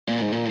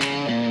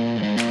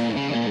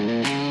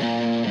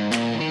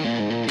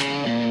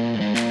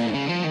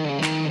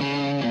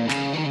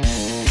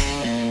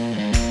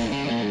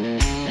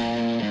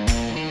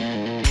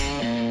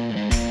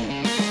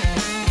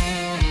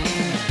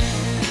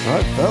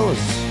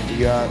fellas, we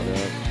got.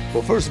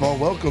 Well, first of all,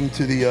 welcome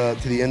to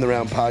the In the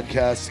Round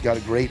podcast. Got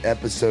a great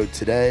episode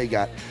today.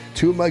 Got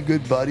two of my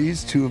good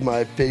buddies, two of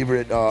my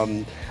favorite.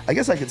 I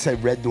guess I could say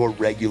Red Door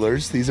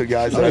regulars. These are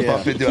guys that I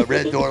bump into at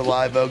Red Door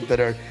Live Oak that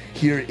are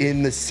here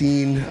in the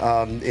scene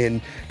in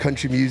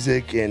country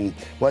music and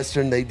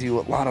Western. They do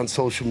a lot on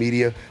social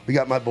media. We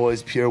got my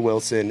boys Pierre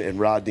Wilson and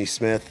Rodney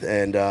Smith.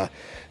 And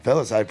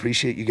fellas, I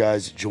appreciate you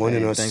guys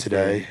joining us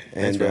today.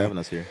 Thanks for having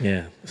us here.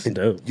 Yeah, it's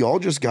dope. Y'all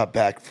just got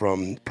back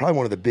from probably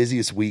one of the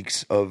busiest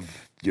weeks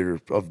of your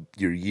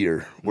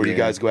year, where you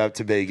guys go out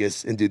to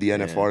Vegas and do the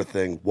NFR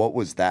thing. What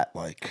was that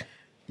like?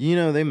 You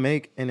know, they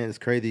make, and it's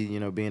crazy, you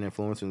know, being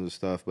influencers and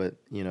stuff, but,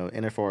 you know,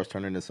 NFR has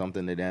turned into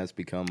something that has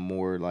become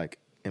more, like,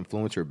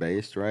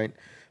 influencer-based, right?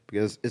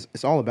 Because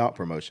it's all about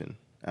promotion.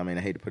 I mean,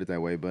 I hate to put it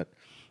that way, but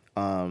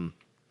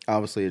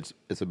obviously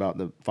it's about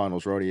the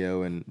finals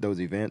rodeo and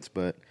those events,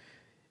 but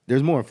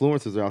there's more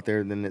influencers out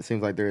there than it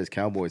seems like there is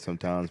cowboys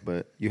sometimes,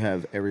 but you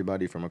have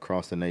everybody from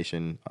across the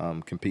nation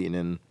competing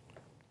in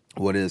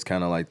what is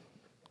kind of like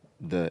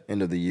the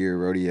end-of-the-year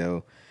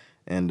rodeo,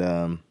 and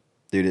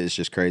dude, it's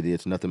just crazy.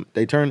 It's nothing.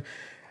 They turn,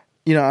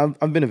 you know,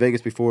 I've been to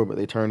Vegas before, but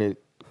they turn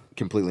it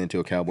completely into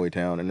a cowboy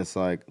town, and it's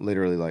like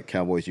literally like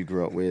cowboys you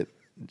grew up with.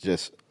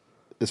 Just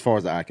as far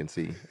as the eye can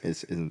see,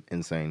 it's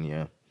insane.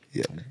 Yeah,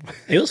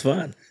 it was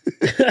fun.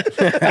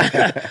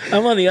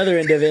 I'm on the other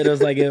end of it. It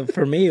was like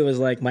for me, it was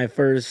like my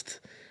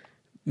first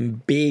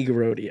big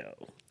rodeo,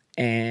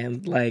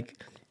 and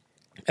like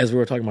as we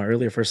were talking about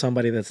earlier, for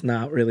somebody that's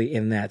not really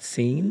in that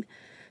scene,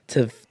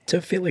 to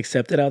feel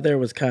accepted out there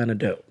was kind of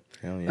dope.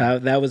 Yeah.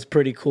 That was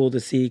pretty cool to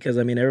see because,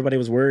 I mean, everybody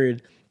was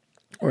worried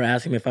or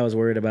asking me if I was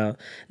worried about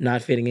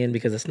not fitting in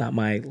because it's not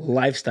my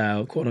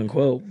lifestyle, quote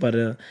unquote.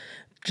 But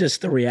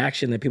just the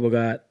reaction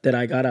that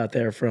I got out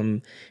there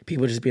from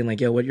people just being like,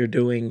 yo, what you're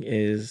doing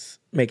is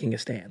making a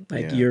stand.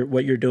 Like,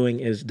 what you're doing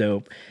is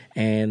dope.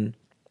 And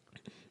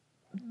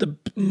the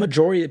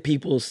majority of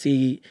people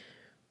see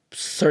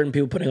certain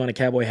people putting on a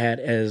cowboy hat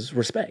as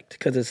respect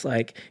because it's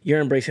like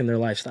you're embracing their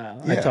lifestyle.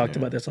 I talked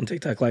about this on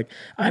TikTok. Like,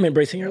 I'm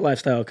embracing your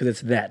lifestyle because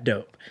it's that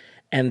dope.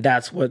 And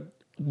that's what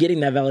getting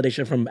that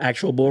validation from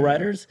actual bull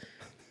riders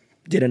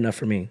did enough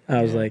for me.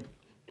 I was like,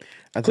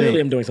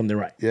 clearly I'm doing something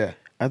right. Yeah.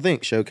 I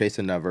think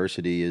showcasing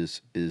diversity is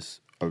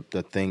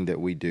the thing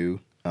that we do.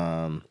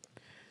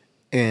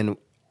 And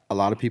a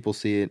lot of people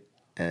see it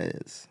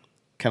as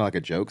kind of like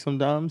a joke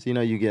sometimes. You know,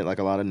 you get like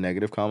a lot of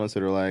negative comments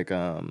that are like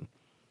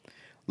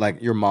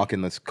you're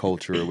mocking this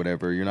culture or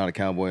whatever. You're not a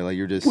cowboy. Like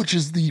you're just, which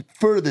is the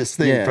furthest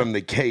thing from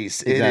the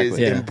case.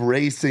 Exactly. It is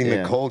embracing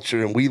the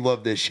culture, and we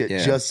love this shit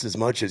just as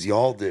much as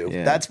y'all do.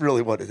 Yeah. That's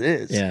really what it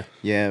is.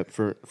 Yeah.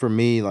 For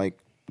me, like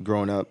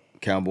growing up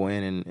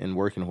cowboying and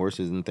working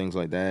horses and things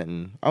like that,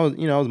 and I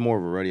was more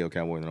of a rodeo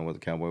cowboy than I was a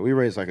cowboy. We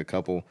raised like a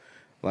couple,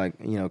 like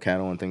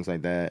cattle and things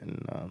like that,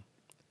 and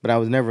but I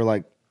was never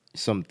like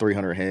some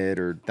 300 head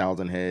or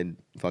 1,000 head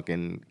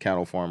fucking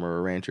cattle farmer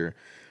or rancher,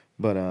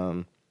 but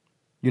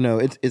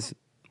it's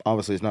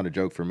obviously it's not a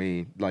joke for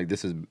me. Like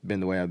this has been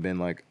the way I've been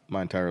like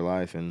my entire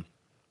life,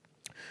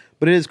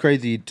 but it is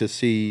crazy to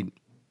see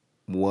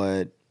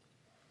what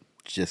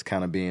just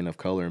kind of being of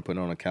color and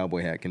putting on a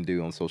cowboy hat can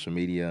do on social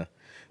media.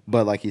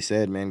 But like you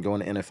said, man,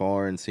 going to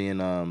NFR and seeing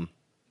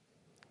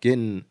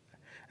getting,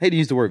 I hate to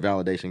use the word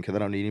validation because I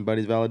don't need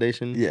anybody's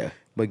validation. Yeah,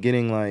 but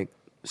getting like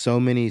so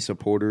many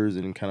supporters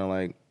and kind of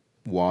like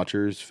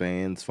watchers,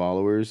 fans,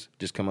 followers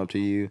just come up to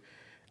you.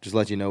 Just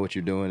let you know what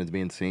you're doing is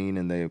being seen,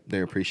 and they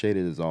appreciate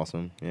it is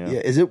awesome. Yeah.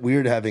 Is it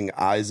weird having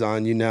eyes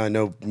on you now? I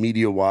know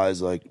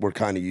media-wise, like, we're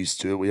kind of used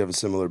to it. We have a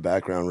similar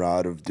background,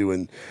 Rod, of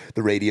doing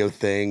the radio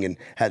thing and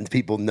having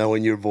people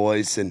knowing your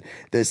voice and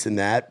this and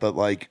that. But,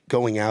 like,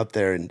 going out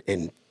there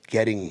and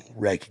getting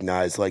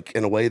recognized, like,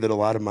 in a way that a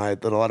lot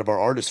of our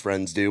artist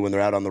friends do when they're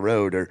out on the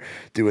road or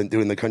doing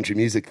the country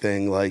music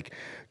thing, like,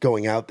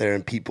 going out there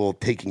and people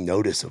taking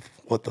notice of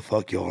what the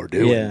fuck y'all are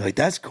doing. Yeah. Like,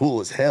 that's cool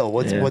as hell.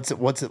 What's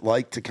it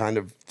like to kind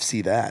of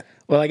see that?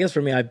 Well, I guess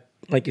for me,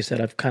 like you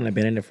said, I've kind of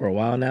been in it for a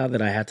while now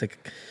that I had to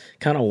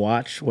kind of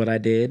watch what I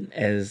did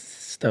as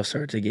stuff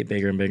started to get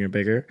bigger and bigger and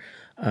bigger.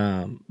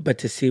 But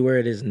to see where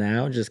it is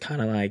now just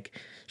kind of like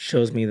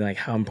shows me like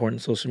how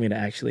important social media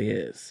actually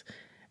is.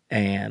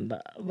 And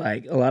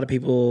like a lot of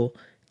people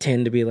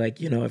tend to be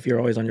like, if you're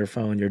always on your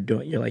phone, you're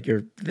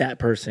that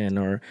person,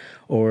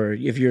 or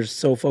if you're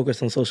so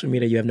focused on social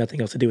media, you have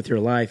nothing else to do with your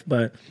life.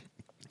 But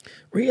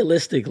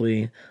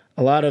realistically,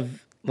 a lot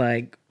of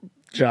like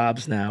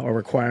jobs now are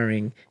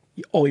requiring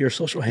all your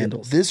social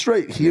handles. This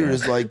right here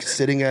is like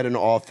sitting at an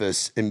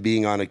office and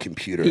being on a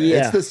computer.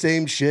 It's the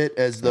same shit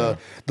as the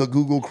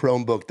Google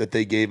Chromebook that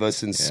they gave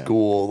us in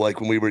school,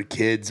 like when we were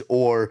kids,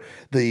 or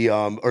the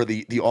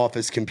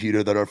office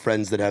computer that our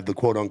friends that have the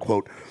quote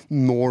unquote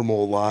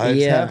normal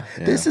lives have.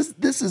 This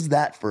is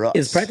that for us.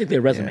 It's practically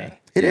a resume.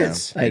 It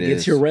is. Like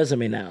it's your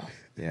resume now.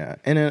 Yeah,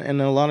 and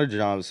a lot of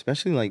jobs,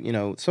 especially like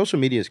social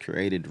media has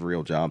created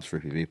real jobs for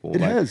people.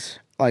 It has.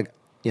 Like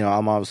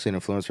I'm obviously an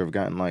influencer. I've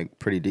gotten like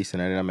pretty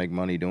decent at it. I make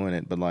money doing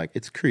it, but like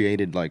it's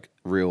created like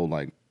real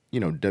like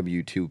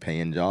W-2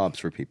 paying jobs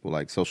for people,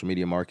 like social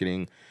media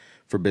marketing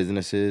for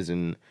businesses,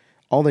 and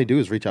all they do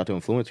is reach out to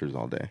influencers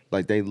all day.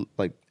 Like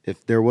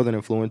if there wasn't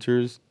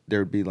influencers,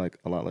 there'd be like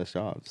a lot less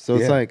jobs. So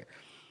it's like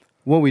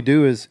what we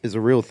do is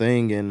a real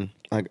thing. And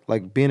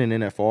like being an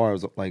NFR, I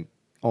was like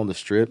on the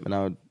Strip,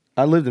 and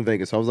I lived in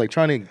Vegas, so I was like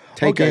trying to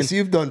take in. Okay, so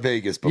you've done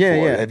Vegas before.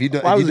 Yeah. Have you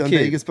done kid.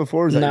 Vegas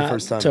before? Or is that Not your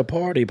first time? to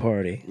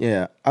party.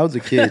 Yeah, I was a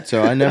kid,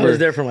 so I never. I was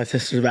there for my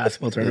sister's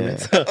basketball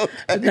tournament, so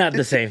not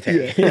the same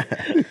thing.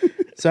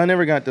 So I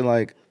never got to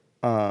like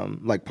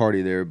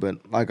party there,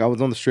 but like I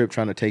was on the Strip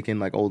trying to take in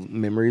like old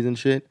memories and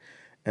shit.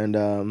 And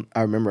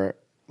I remember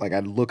like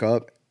I'd look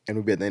up and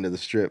we'd be at the end of the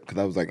Strip because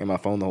I was like in my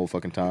phone the whole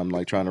fucking time,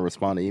 like trying to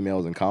respond to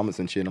emails and comments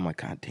and shit. And I'm like,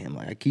 God damn,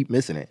 like I keep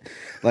missing it.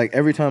 Like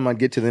every time I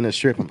get to the end of the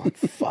Strip, I'm like,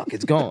 fuck,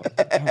 it's gone.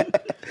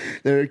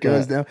 There it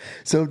goes now.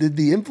 So did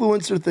the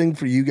influencer thing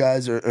for you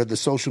guys or the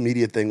social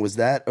media thing, was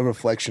that a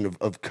reflection of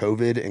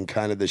COVID and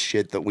kind of the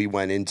shit that we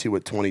went into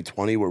with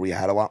 2020 where we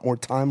had a lot more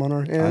time on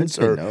our hands?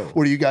 Or no.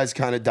 were you guys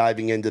kind of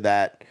diving into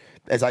that,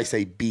 as I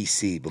say,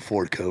 BC,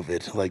 before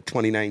COVID, like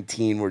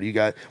 2019, where you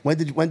guys, when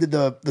did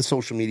the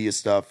social media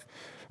stuff,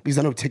 because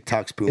I know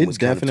TikTok's boom was It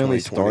kind of definitely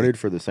 2020. started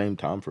for the same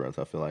time for us,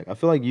 I feel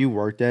like you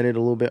worked at it a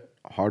little bit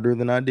harder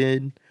than I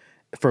did.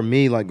 For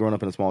me, like growing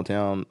up in a small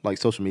town, like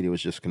social media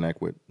was just to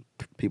connect with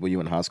people you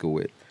went in high school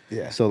with.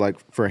 Yeah. So like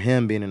for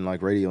him being in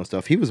like radio and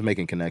stuff, he was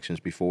making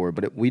connections before,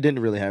 but we didn't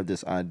really have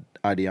this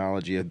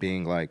ideology of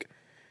being like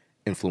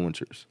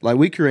influencers. Like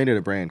we created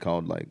a brand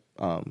called like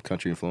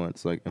Country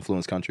Influence, like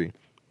Influence Country.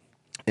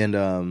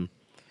 And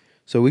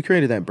so we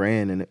created that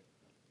brand, and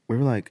we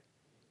were like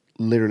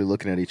literally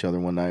looking at each other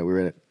one night. We were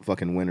at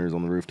fucking Winners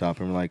on the rooftop,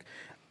 and I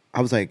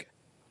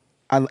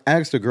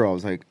asked a girl, I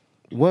was like,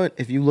 what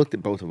if you looked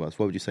at both of us,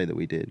 what would you say that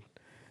we did?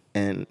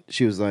 And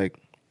she was like,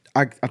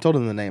 I told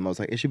her the name. I was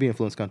like, it should be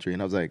Influence Country.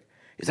 And I was like,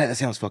 that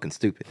sounds fucking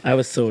stupid. I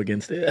was so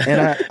against it. And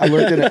I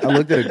looked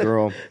at a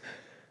girl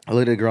and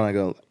I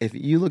go, if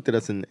you looked at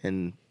us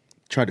and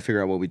tried to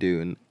figure out what we do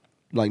and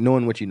like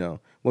knowing what you know,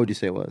 what would you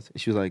say it was?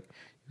 And she was like,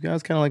 you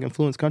guys kind of like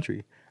Influence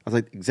Country. I was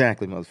like,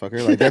 exactly,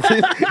 motherfucker. Like that's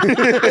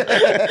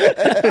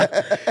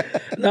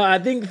it. No, I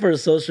think for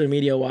social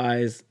media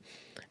wise,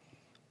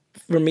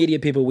 for media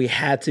people, we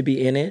had to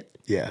be in it.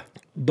 Yeah.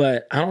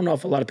 But I don't know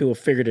if a lot of people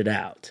figured it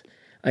out.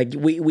 Like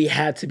we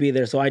had to be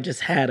there. So I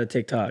just had a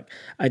TikTok.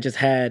 I just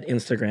had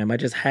Instagram. I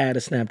just had a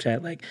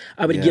Snapchat. Like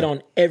I would get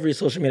on every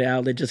social media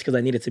outlet just because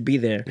I needed to be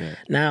there. Yeah.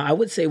 Now I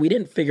would say we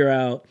didn't figure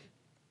out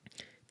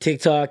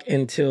TikTok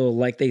until,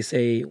 like they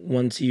say,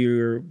 once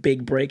your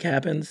big break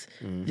happens,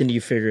 then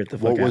you figure it the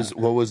fuck out.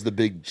 What was the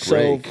big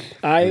break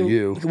for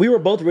you? We were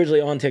both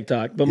originally on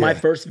TikTok, but my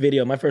first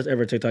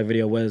ever TikTok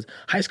video was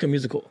High School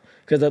Musical.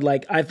 Because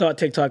I thought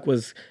TikTok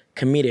was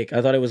comedic.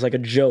 I thought it was like a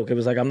joke. It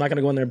was like, I'm not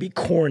gonna go in there and be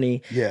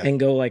corny and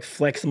go like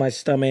flex my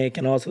stomach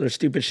and all this other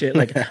stupid shit.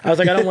 Like I was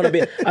like, I don't want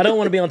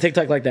to be on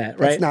TikTok like that,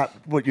 right? That's not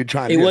what you're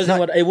trying to do.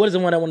 It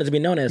wasn't what I wanted to be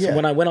known as. So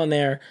when I went on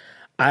there,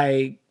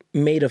 I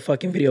made a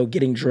fucking video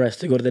getting dressed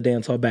to go to the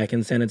dance hall back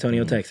in San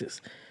Antonio,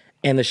 Texas.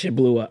 And the shit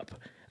blew up.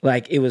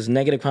 Like it was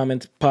negative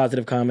comments,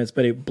 positive comments,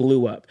 but it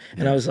blew up.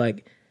 And I was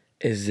like,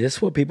 is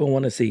this what people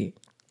want to see?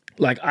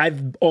 Like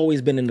I've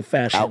always been into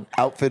fashion.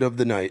 Outfit of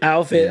the night. I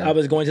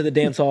was going to the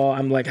dance hall.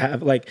 I'm like,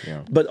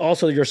 but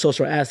also your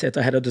social assets.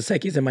 I had a Dos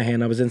Equis in my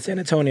hand. I was in San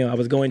Antonio. I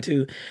was going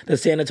to the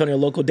San Antonio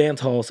local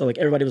dance hall. So like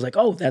everybody was like,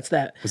 oh, that's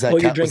that. Was that,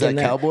 you're drinking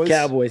that. Cowboys?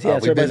 Cowboys, yeah.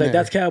 So everybody's like,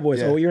 that's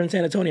Cowboys. Yeah. Oh, you're in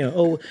San Antonio.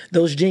 Oh,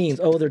 those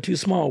jeans. Oh, they're too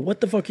small. What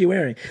the fuck are you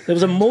wearing? There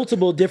was a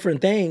multiple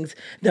different things.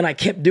 Then I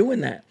kept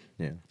doing that.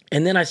 Yeah.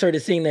 And then I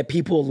started seeing that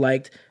people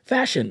liked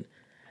fashion.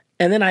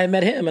 And then I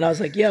met him and I was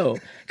like, yo,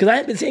 because I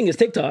had been seeing his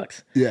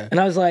TikToks. Yeah.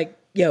 And I was like,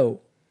 yo,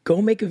 go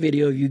make a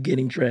video of you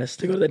getting dressed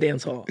to go to the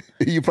dance hall.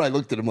 You probably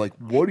looked at him like,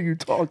 what are you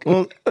talking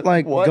Well,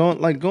 like what?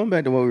 going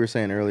back to what we were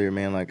saying earlier,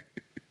 man, like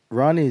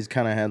Rodney's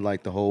kind of had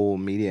like the whole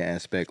media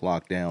aspect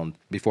locked down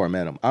before I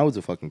met him. I was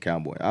a fucking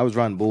cowboy. I was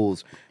riding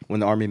bulls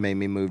when the Army made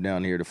me move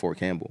down here to Fort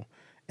Campbell.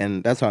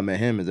 And that's how I met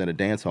him, is at a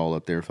dance hall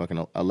up there,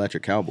 fucking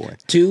Electric Cowboy.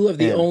 Two of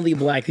the only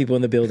black people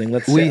in the building.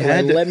 Let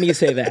me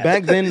say that.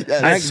 Back then,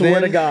 I swear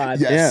to God.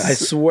 Yes. I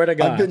swear to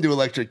God. I've been to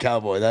Electric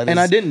Cowboy.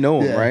 And I didn't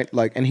know him, right?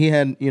 Like, and he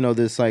had,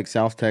 this like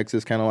South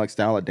Texas kind of like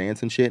style of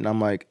dance and shit. And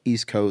I'm like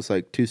East Coast,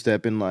 like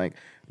two-stepping, like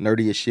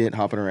nerdy as shit,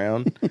 hopping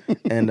around.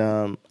 And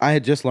I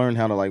had just learned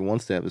how to like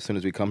one-step as soon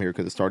as we come here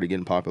because it started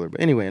getting popular.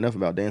 But anyway, enough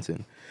about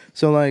dancing.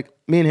 So like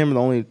me and him are the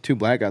only two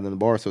black guys in the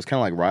bar. So it's kind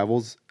of like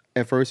rivals.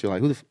 At first, you're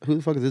like, who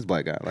the fuck is this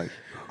black guy? Like,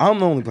 I'm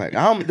the only black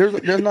guy. There's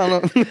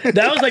not.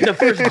 That was like the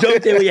first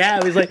joke that we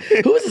had. He's like,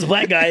 who is this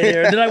black guy in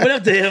here? And then I went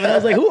up to him and I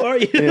was like, who are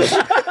you?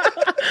 Yeah.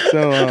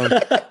 So,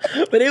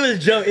 but it was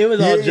joke. It was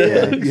all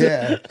jokes.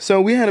 Yeah. So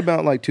we had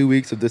about like 2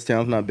 weeks of this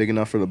town's not big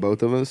enough for the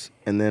both of us,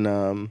 and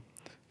then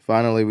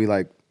finally we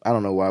like, I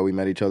don't know why we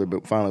met each other,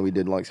 but finally we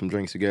did like some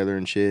drinks together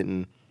and shit,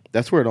 and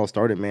that's where it all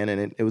started, man.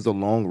 And it was a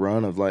long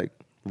run of like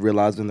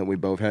realizing that we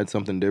both had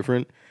something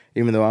different.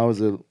 Even though I was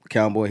a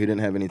cowboy who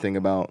didn't have anything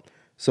about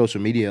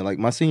social media, like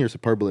my senior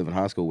superlative in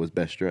high school was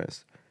best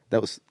dressed. That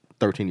was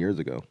 13 years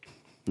ago,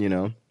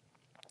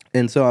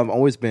 And so I've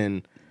always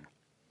been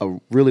a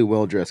really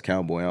well-dressed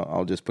cowboy.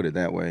 I'll just put it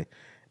that way.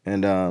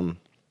 And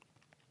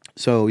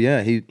so,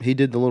 yeah, he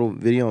did the little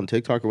video on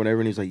TikTok or whatever,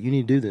 and he's like, you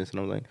need to do this. And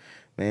I was like,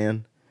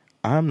 man,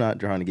 I'm not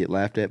trying to get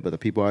laughed at by the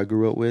people I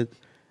grew up with.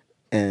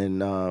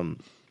 And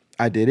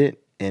I did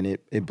it, and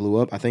it blew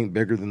up, I think,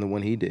 bigger than the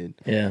one he did.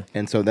 Yeah.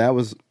 And so that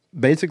was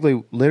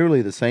basically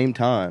literally the same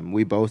time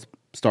we both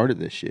started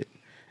this shit.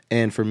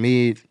 And for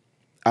me,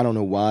 I don't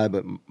know why,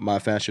 but my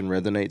fashion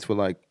resonates with,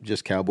 like,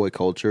 just cowboy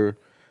culture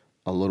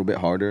a little bit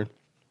harder.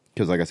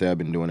 Because, like I said, I've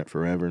been doing it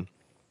forever.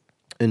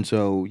 And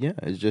so, yeah,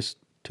 it just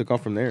took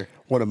off from there.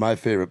 One of my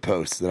favorite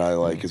posts that I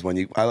like is when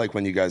you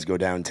guys go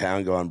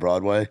downtown, go on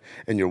Broadway,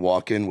 and you're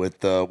walking with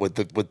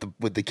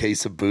the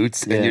case of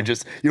boots, and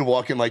you're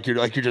walking like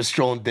you're just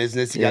strolling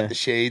business. You got the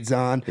shades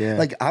on. Yeah.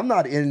 Like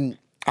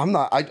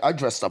I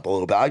dressed up a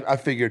little bit. I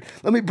figured,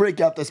 let me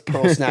break out this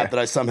pearl snap that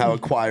I somehow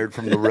acquired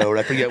from the road.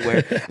 I forget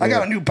where. I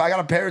got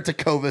a pair of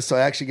Tecovas, so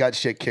I actually got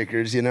shit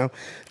kickers, you know.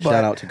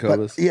 Shout out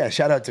Tecovas. Yeah,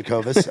 shout out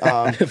Tecovas.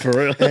 For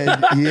real.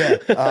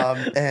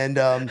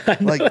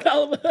 Like,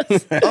 all of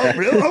us. Oh,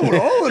 really? Oh, we're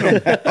all in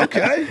them.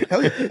 Okay.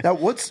 Hell yeah.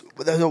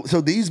 Now,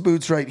 so these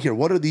boots right here,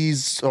 what are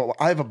these? So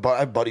I have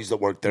buddies that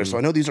work there, so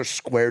I know these are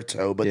square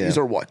toe, but these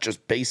are what?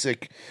 Just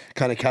basic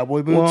kind of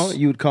cowboy boots? Well,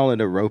 you would call it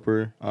a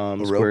roper,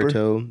 square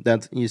toe.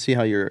 You see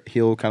how your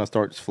heel kind of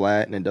starts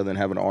flat and it doesn't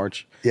have an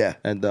arch at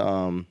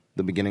the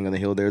beginning of the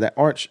heel there. That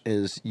arch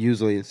is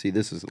usually,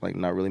 this is like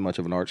not really much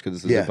of an arch because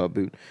it's a zip-up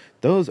boot.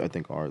 Those, I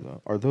think, are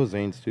those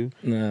Zanes too?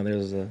 No,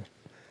 there's the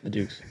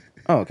Dukes.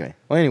 Oh, okay.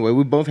 Well, anyway,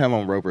 we both have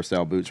on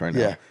roper-style boots right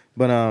now. Yeah.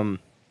 But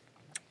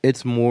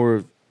it's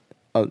more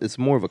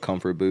of a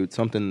comfort boot,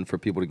 something for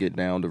people to get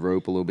down to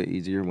rope a little bit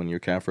easier when you're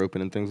calf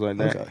roping and things like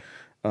that.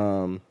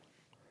 Okay.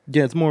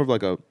 Yeah, it's more of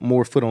like a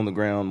more foot on the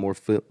ground, more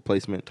foot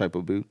placement type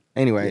of boot.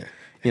 Anyway,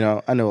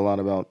 I know a lot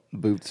about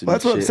boots. And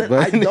that's what shit,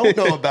 I'm saying. I don't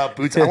know about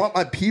boots. I want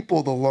my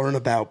people to learn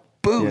about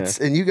boots,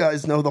 and you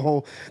guys know the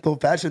whole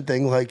fashion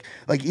thing. Like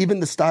even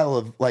the style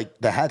of like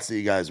the hats that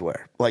you guys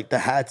wear. Like the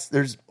hats,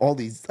 there's all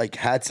these like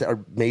hats that are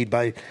made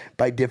by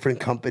different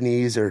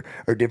companies or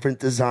different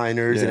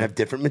designers and have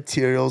different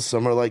materials.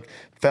 Some are like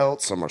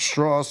felt, some are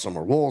straw, some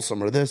are wool,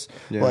 some are this.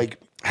 Yeah. Like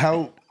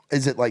how.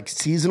 Is it like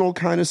seasonal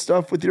kind of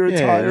stuff with your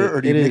attire, or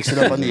do you mix it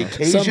up on the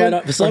occasion?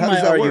 Some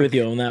might argue with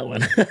you on that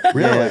one.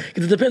 Really?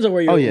 Because it depends on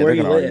where you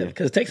live.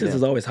 Because Texas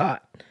is always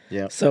hot.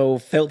 Yeah. So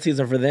felt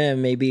season for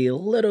them may be a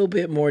little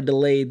bit more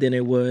delayed than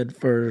it would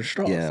for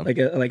straws,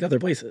 like other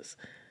places.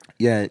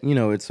 Yeah,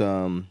 it's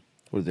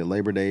what is it,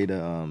 Labor Day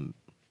to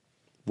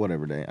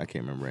whatever day, I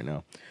can't remember right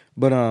now.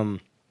 But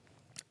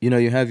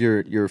you have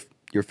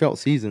your felt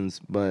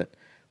seasons, but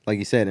like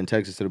you said, in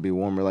Texas, it'll be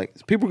warmer.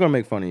 Like, people are going to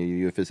make fun of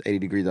you if it's 80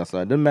 degrees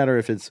outside. Doesn't matter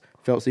if it's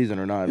felt season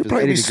or not. If it's 80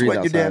 degrees outside. You'll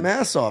probably sweat your damn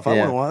ass off. I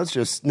don't know why. It's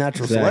just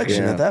natural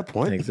selection at that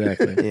point.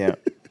 Exactly. Yeah.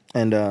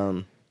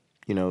 And,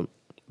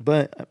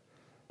 but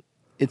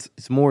it's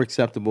more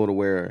acceptable to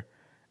wear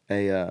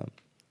a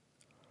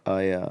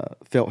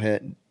felt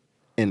hat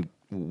in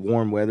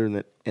warm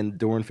weather and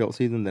during felt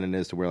season than it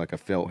is to wear, like, a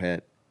felt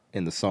hat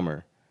in the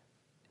summer.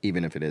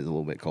 Even if it is a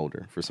little bit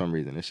colder, for some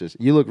reason, it's just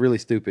you look really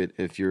stupid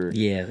if you're.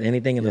 Yeah,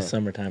 anything in the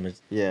summertime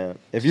is. Yeah,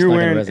 if you're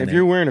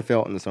wearing a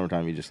felt in the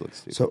summertime, you just look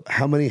stupid. So,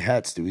 how many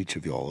hats do each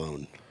of y'all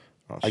own?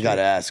 Oh, I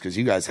gotta ask because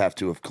you guys have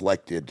to have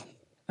collected.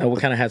 What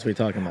kind of hats are we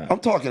talking about?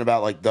 I'm talking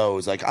about like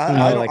those. Like I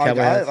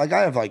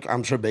have like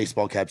I'm sure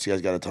baseball caps. You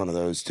guys got a ton of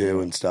those too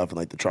and stuff, and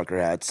like the trucker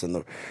hats and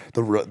the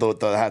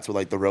hats with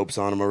like the ropes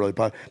on them are really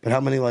popular. But how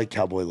many like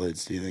cowboy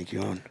lids do you think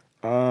you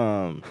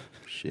own?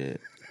 Shit.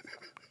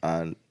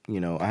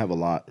 I have a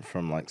lot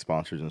from like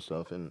sponsors and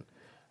stuff, and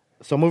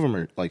some of them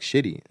are like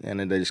shitty, and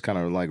then they just kind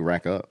of like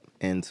rack up.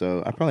 And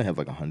so I probably have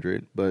like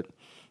 100, but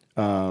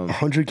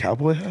 100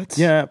 cowboy hats?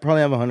 Yeah, I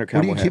probably have 100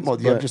 cowboy hats. What do you keep? Well,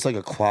 do you have just like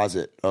a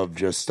closet of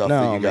just stuff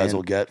that you guys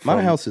will get?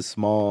 My house is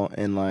small,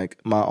 and like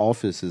my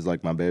office is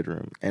like my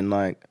bedroom, and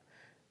like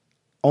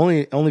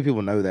only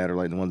people know that are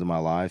like the ones in my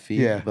live feed.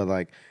 Yeah, but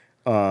like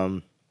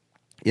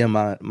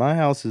my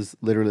house is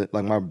literally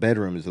like my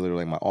bedroom is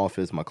literally like my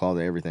office, my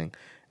closet, everything,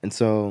 and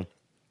so.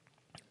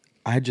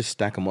 I just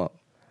stack them up.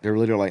 They're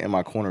literally like in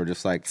my corner,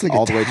 just like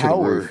all the way to the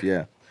roof.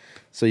 Yeah.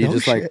 So you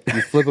like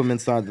you flip them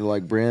inside the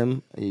like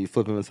brim, and you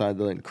flip them inside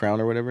the like crown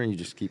or whatever, and you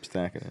just keep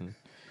stacking it.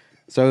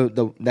 So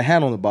the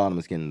hat on the bottom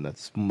is getting that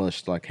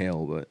smushed like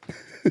hell, but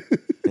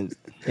I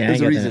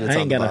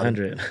ain't got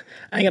 100.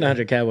 I ain't got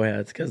 100 cowboy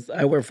hats because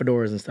I wear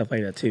fedoras and stuff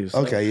like that too. So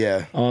okay,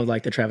 yeah. All of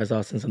like the Travis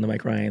Austins and the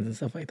Mike Ryans and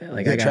stuff like that.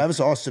 Like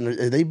Travis Austin,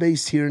 are they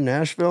based here in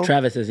Nashville?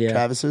 Travis's, yeah.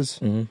 Travis's.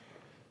 Mm-hmm.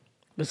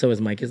 But so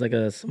is Mike. He's like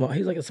a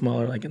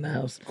smaller like in the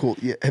house. Cool.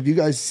 Yeah. Have you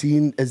guys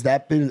seen?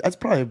 That's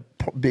probably a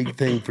big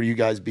thing for you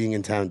guys being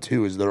in town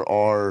too. Is there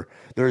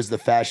is the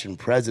fashion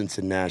presence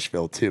in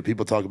Nashville too.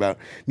 People talk about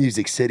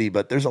Music City,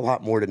 but there's a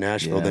lot more to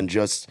Nashville than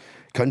just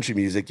country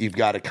music. You've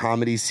got a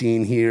comedy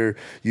scene here.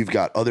 You've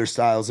got other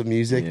styles of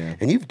music,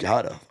 and you've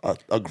got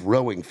a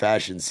growing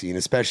fashion scene,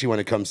 especially when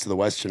it comes to the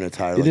Western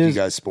attire you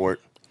guys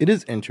sport. It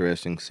is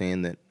interesting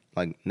seeing that.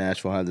 Like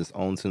Nashville has its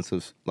own sense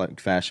of like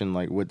fashion,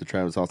 like with the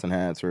Travis Austin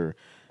hats or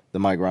the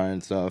Mike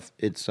Ryan stuff,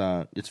 it's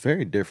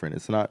very different.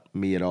 It's not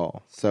me at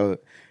all. So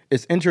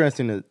it's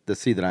interesting to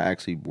see that I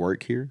actually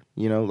work here.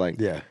 You know, like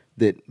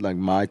that like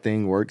my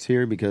thing works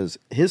here because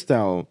his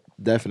style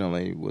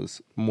definitely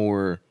was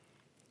more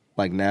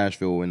like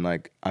Nashville and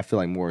like I feel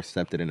like more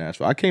accepted in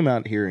Nashville. I came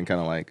out here and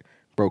kind of like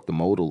broke the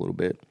mold a little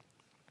bit,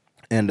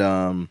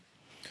 and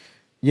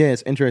yeah,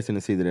 it's interesting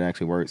to see that it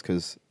actually works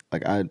because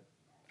like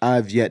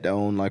I've yet to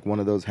own like one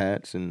of those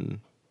hats and.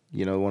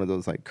 You know, one of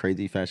those like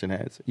crazy fashion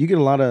hats. You get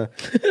a lot of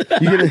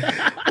crazy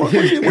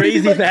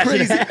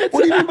fashion hats.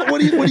 What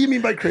do you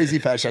mean by crazy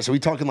fashion hats? Are we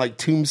talking like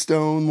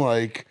Tombstone,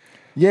 like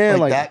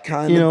like that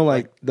kind? You of, know,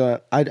 like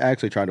I'd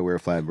actually try to wear a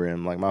flat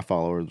brim. Like my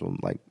followers will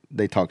like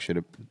they talk shit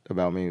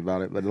about me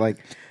about it, but like,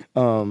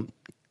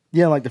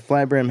 yeah, like the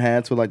flat brim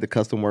hats with like the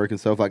custom work and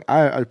stuff. Like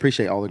I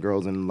appreciate all the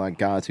girls and like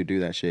guys who do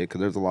that shit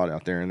because there's a lot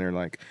out there and they're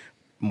like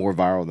more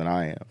viral than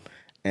I am,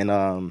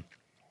 and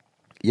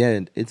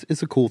yeah,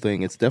 it's a cool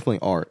thing. It's definitely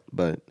art,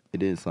 but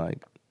it is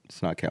like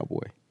it's not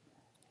cowboy.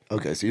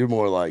 Okay, so you're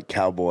more like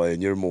cowboy,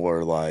 and you're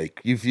more like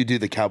you do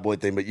the cowboy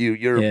thing, but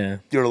you're a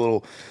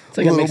little. It's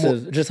like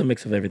just a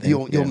mix of everything.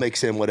 You'll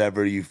mix in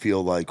whatever you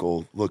feel like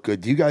will look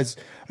good. Are you guys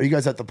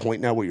at the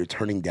point now where you're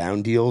turning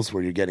down deals,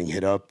 where you're getting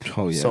hit up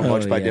so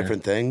much by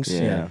different things?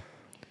 Yeah.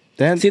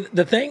 See,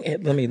 the thing.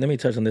 Let me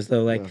touch on this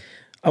though. Like,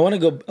 I want to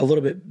go a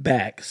little bit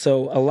back.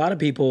 So a lot of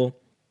people,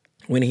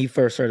 when he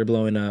first started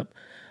blowing up,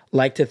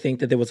 like to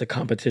think that there was a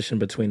competition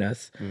between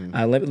us.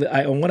 I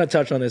want to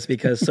touch on this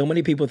because so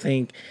many people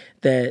think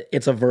that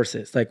it's a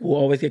versus. Like we'll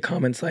always get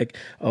comments like,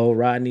 "Oh,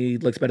 Rodney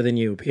looks better than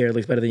you. Pierre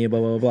looks better than you." Blah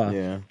blah blah.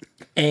 Yeah.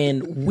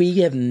 And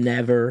we have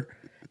never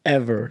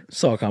ever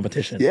saw a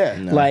competition. Yeah,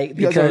 like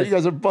because you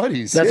guys are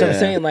buddies. That's what I'm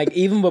saying. Like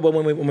even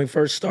when we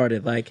first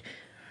started, like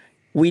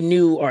we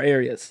knew our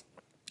areas.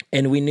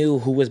 And we knew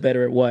who was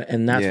better at what,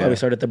 and that's why we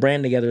started the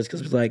brand together. Is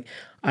because it was like,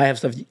 I have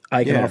stuff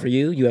I can offer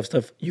you, you have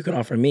stuff you can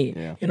offer me.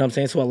 Yeah. You know what I'm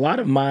saying? So a lot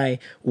of my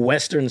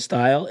Western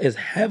style is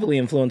heavily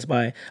influenced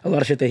by a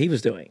lot of shit that he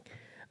was doing.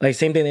 Like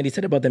same thing that he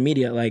said about the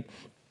media. Like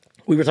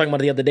we were talking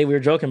about it the other day. We were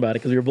joking about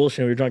it because we were bullshitting.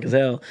 We were drunk as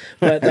hell.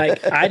 But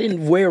like I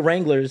didn't wear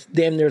Wranglers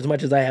damn near as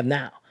much as I have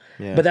now.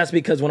 Yeah. But that's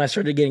because when I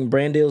started getting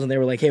brand deals and they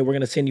were like, "Hey, we're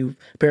gonna send you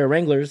a pair of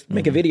Wranglers,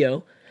 make a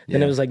video."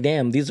 And it was like,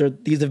 damn, these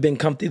have been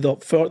comfy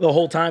for the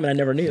whole time, and I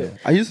never knew. Yeah.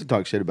 I used to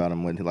talk shit about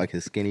him with like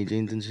his skinny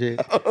jeans and shit.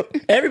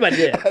 Everybody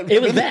did.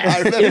 It was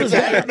bad. It was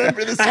bad.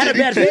 I had a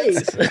bad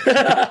face.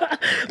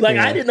 Like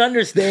I didn't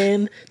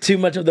understand too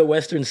much of the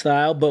Western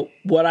style, but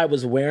what I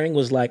was wearing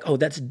was like, oh,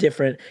 that's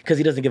different because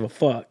he doesn't give a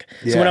fuck.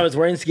 Yeah. So when I was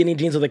wearing skinny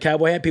jeans with a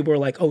cowboy hat, people were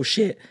like, oh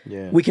shit,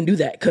 we can do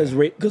that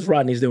because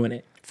Rodney's doing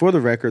it. For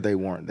the record, they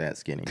weren't that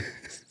skinny.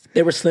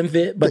 They were slim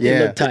fit, but they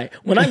looked tight.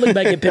 When I look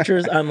back at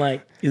pictures, I'm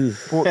like, ew.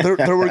 Well,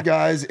 there were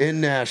guys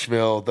in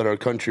Nashville that are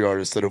country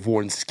artists that have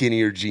worn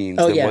skinnier jeans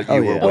than what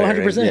you were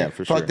wearing. 100%. Yeah,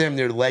 for sure. Fuck them,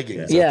 they're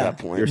leggings at that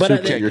point. You're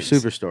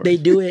superstars. They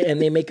do it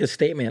and they make a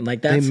statement.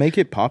 Like they make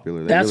it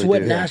popular. That's really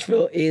what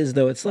Nashville is,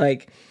 though. It's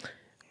like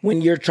when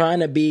you're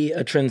trying to be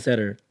a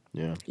trendsetter,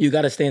 you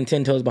got to stand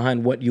 10 toes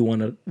behind what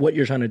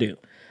you're trying to do.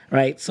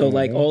 Right? So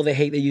like all the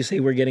hate that you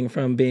say we're getting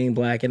from being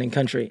black and in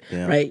country,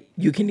 right?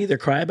 You can either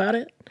cry about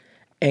it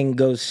and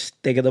go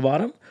stick at the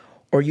bottom,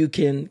 or you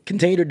can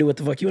continue to do what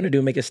the fuck you want to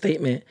do, make a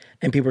statement,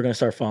 and people are going to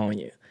start following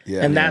you.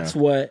 Yeah, and that's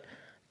why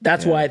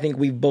I think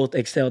we've both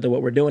excelled at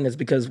what we're doing is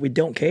because we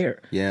don't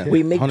care. Yeah,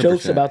 we make 100%.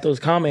 Jokes about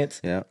those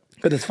comments. Yeah.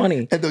 Because it's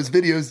funny. And those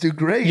videos do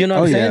great. You know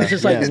what I'm saying? It's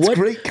just like, it's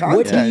great content.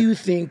 What do you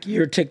think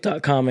your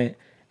TikTok comment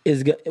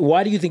is?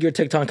 Why do you think your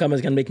TikTok comment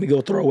is going to make me go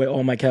throw away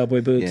all my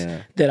cowboy boots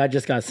that I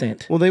just got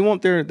sent? Well, they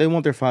want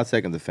their 5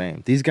 seconds of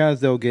fame. These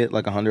guys, they'll get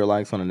like 100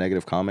 likes on a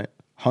negative comment.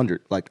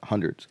 Hundreds.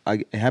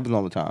 It happens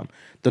all the time.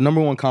 The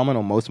number one comment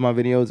on most of my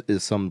videos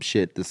is some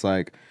shit that's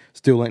like,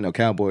 still ain't no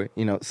cowboy.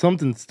 You know,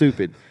 something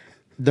stupid.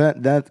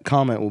 That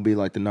comment will be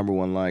like the number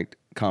one liked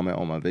comment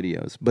on my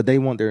videos. But they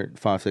want their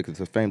 5 seconds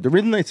of fame. The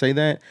reason they say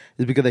that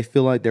is because they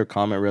feel like their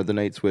comment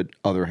resonates with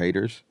other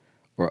haters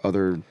or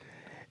other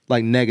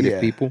like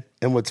negative people.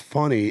 And what's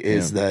funny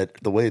is that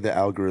the way the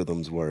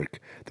algorithms work,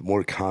 the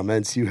more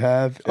comments you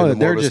have, and the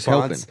more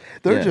response,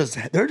 they're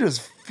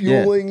just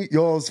fueling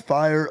y'all's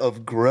fire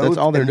of growth. That's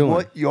all they're doing.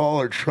 What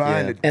y'all are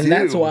trying to do. And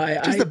that's why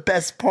the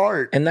best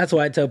part. And that's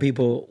why I tell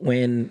people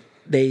when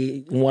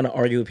they want to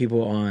argue with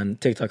people on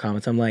TikTok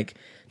comments, I'm like,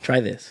 try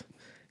this.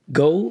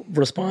 Go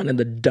respond in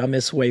the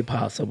dumbest way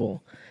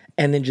possible,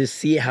 and then just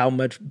see how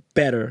much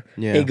better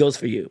it goes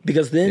for you.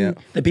 Because then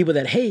the people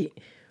that hate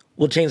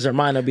will change their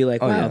mind. They'll be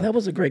like, wow, that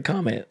was a great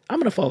comment. I'm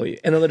going to follow you.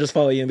 And then they'll just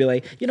follow you and be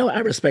like, you know, I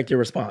respect your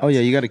response. Oh,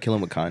 yeah, you got to kill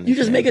them with kindness. You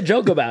just make a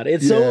joke about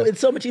it. It's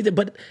so much easier.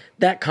 But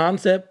that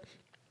concept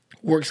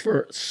works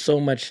for so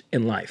much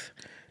in life.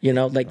 You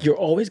know, like you're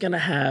always going to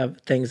have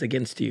things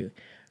against you,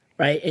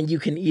 right? And you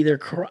can either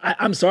cry.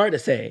 I'm sorry to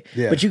say,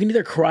 but you can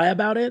either cry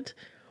about it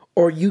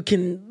or you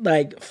can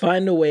like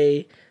find a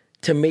way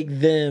to make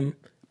them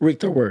reap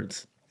their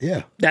words.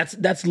 Yeah.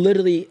 That's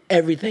literally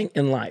everything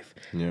in life.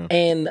 Yeah.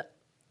 And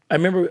I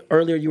remember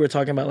earlier you were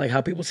talking about like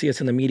how people see us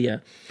in the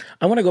media.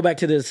 I want to go back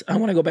to this. I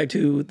want to go back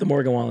to the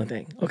Morgan Wallen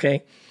thing.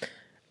 Okay.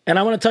 And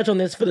I want to touch on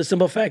this for the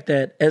simple fact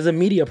that as a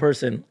media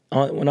person,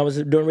 when I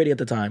was doing radio at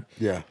the time,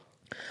 Yeah.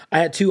 I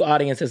had two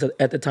audiences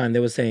at the time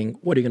that was saying,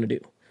 what are you going to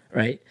do?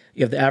 Right?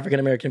 You have the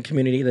African-American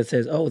community that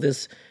says, oh,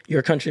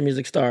 your country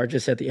music star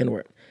just said the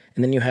N-word.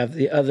 And then you have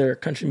the other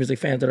country music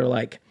fans that are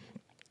like,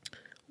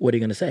 what are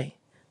you going to say?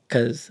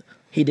 Because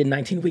he did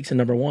 19 weeks in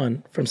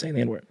 #1 from saying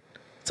the N-word.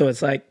 So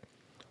it's like,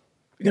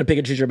 you're going to pick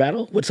and choose your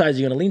battle? What side are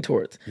you going to lean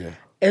towards? Yeah.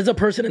 As a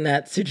person in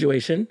that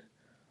situation,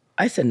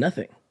 I said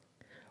nothing.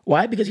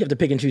 Why? Because you have to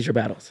pick and choose your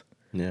battles.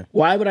 Yeah.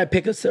 Why would I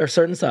pick a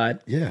certain side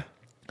Yeah.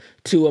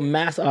 to a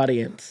mass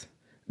audience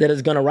that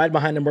is going to ride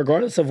behind him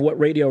regardless of what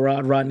Radio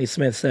Rodney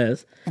Smith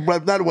says? No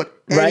matter what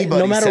Right?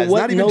 anybody No matter says. what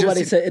Not even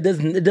nobody just, says,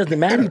 it doesn't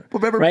matter.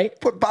 whoever, right?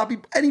 Put Bobby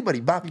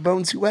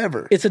Bones,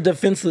 whoever. It's a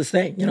defenseless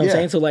thing. You know what Yeah. I'm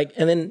saying? So like,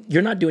 and then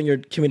you're not doing your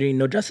community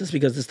no justice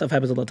because this stuff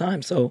happens all the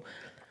time. So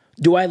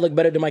do I look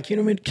better to my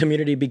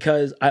community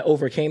because I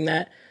overcame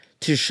that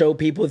to show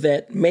people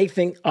that may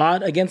think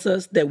odd against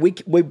us that we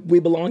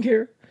belong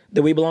here?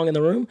 That we belong in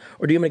the room?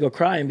 Or do you want me to go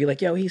cry and be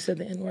like, yo, he said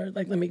the N-word,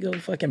 like, let me go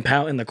fucking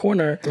pout in the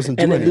corner Doesn't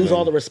and do then lose anything.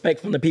 all the respect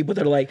from the people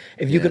that are like,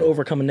 if you can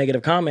overcome a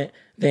negative comment,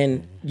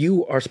 then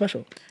you are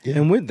special.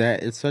 And with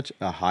that, it's such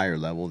a higher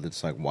level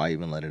that's like, why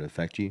even let it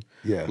affect you?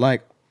 Yeah.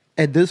 Like,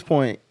 at this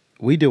point,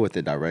 we deal with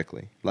it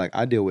directly. Like,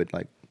 I deal with,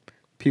 like,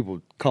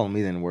 people calling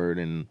me the N-word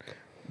and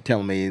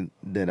telling me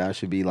that I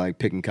should be, like,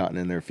 picking cotton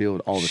in their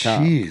field all the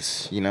time.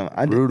 Jeez. You know?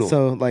 Brutal.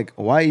 So, like,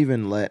 why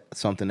even let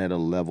something at a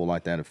level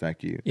like that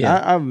affect you? Yeah.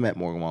 I've met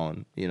Morgan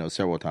Wallen, you know,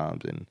 several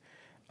times,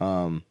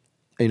 and,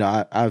 you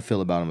know, I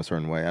feel about him a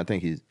certain way. I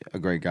think he's a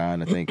great guy,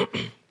 and I think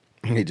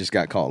he just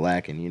got caught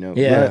lacking, you know?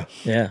 Yeah. But,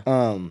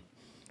 Yeah.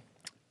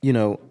 you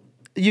know,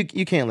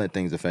 you can't let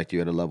things affect you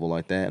at a level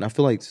like that. And I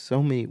feel like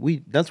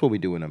that's what we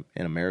do in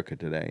America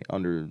today.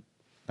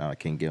 I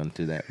can't get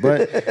into that,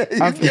 but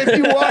If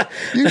you want,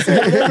 you say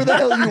whatever the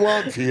hell you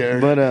want,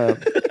 Pierre. but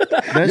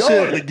that y'all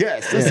shit, are the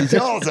guests. This is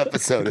y'all's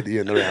episode of the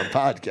In the Round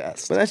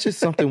podcast. but that's just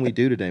something we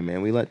do today,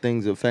 man. We let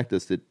things affect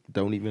us that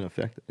don't even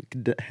affect us.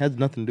 It has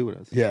nothing to do with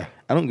us. Yeah.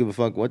 I don't give a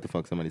fuck what the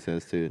fuck somebody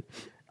says to it.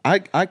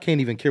 I can't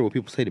even care what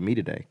people say to me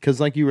today, because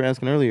like you were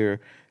asking earlier,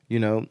 you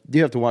know,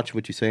 you have to watch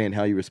what you say and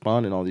how you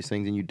respond and all these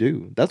things, and you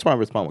do. That's why I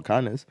respond with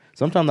kindness.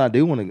 Sometimes I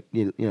do want to,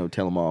 you know,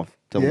 tell them off,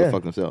 tell them Yeah. to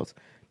fuck themselves.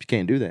 But you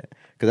can't do that,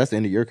 because that's the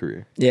end of your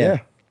career.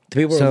 Yeah. The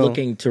people are So-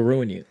 looking to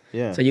ruin you.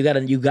 Yeah. So you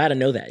gotta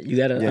know that. You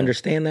gotta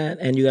understand that,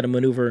 and you gotta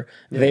maneuver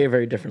very,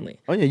 very differently.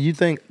 Oh yeah, you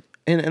think,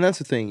 and that's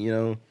the thing, you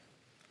know,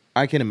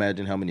 I can't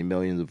imagine how many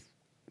millions of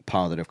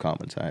positive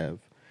comments I have,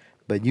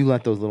 but you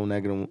let those little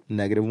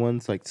negative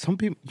ones, like some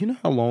people, you know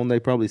how long they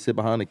probably sit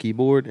behind a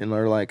keyboard and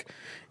they're like,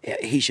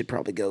 yeah, he should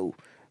probably go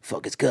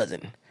fuck his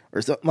cousin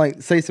or something,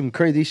 like say some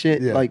crazy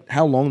shit. Yeah. Like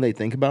how long they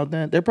think about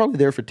that? They're probably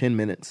there for 10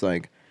 minutes.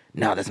 Like,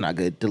 no, that's not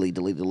good.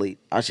 Delete.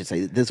 I should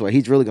say it this way.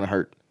 He's really gonna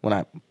hurt when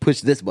I push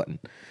this button.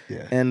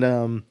 Yeah.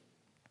 And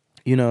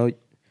you know,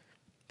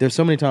 there's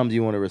so many times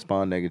you want to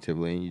respond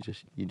negatively, and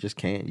you just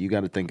can't. You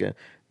got to think of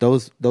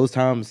those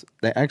times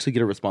they actually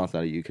get a response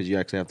out of you, because you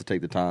actually have to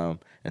take the time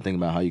and think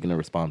about how you're going to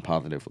respond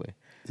positively.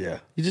 Yeah.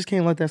 You just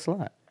can't let that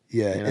slide.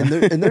 Yeah, You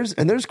know?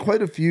 and there's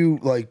quite a few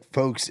like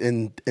folks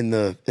in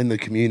the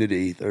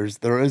community. There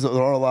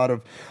are a lot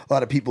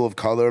of people of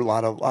color, a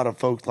lot of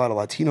folks, a lot of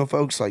Latino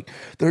folks. Like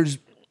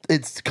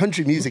it's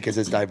country music is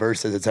as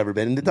diverse as it's ever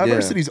been, and the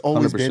diversity's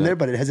always been 100%. there,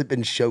 but it hasn't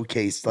been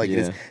showcased like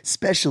this,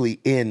 especially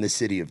in the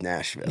city of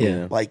Nashville.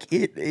 Yeah. Like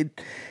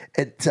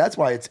so that's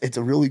why it's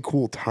a really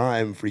cool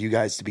time for you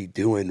guys to be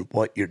doing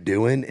what you're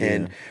doing,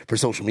 and for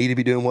social media to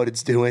be doing what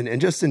it's doing, and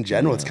just in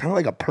general, it's kind of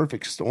like a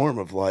perfect storm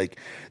of like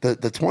the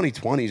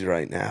 2020s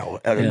right now.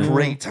 At a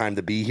great time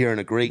to be here, and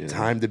a great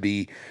time to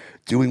be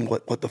doing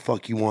what the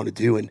fuck you want to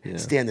do, and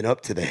standing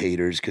up to the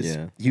haters, because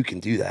you can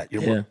do that.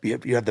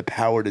 You have the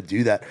power to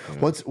do that.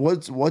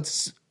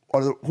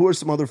 Who are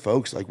some other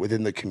folks like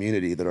within the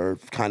community that are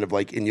kind of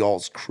like in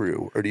y'all's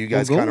crew, or do you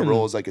guys kind of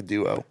roll as like a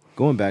duo?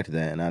 Going back to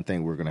that, and I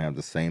think we're going to have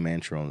the same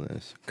answer on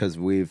this, because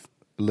we've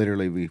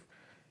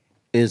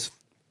as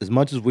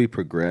much as we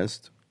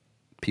progressed,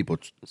 people,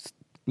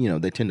 you know,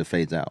 they tend to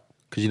phase out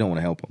because you don't want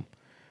to help them.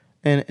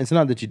 And it's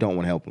not that you don't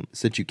want to help them,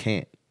 it's that you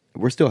can't.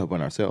 We're still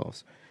helping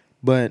ourselves.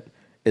 But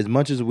as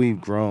much as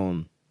we've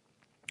grown,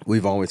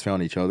 we've always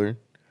found each other.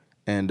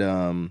 And,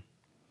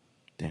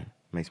 damn,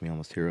 makes me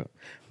almost tear up.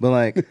 But,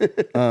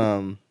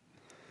 like,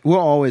 we'll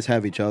always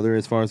have each other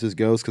as far as this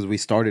goes, because we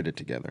started it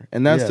together.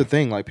 And that's the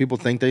thing. Like, people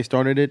think they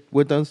started it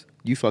with us.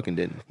 You fucking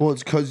didn't. Well,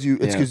 it's because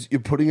you're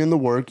putting in the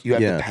work. You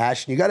have the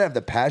passion. You got to have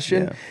the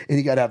passion, and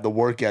you got to have the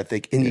work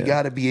ethic, and you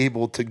got to be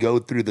able to go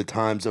through the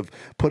times of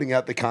putting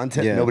out the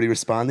content, and nobody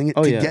responding it,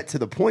 to get to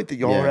the point that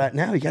y'all are at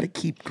now. You got to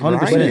keep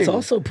grinding. But it's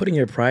also putting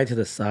your pride to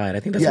the side.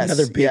 I think that's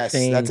another big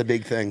thing. That's a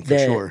big thing for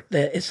sure.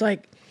 That it's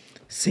like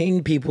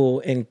seeing people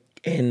in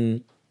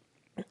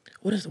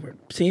what is the word?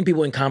 Seeing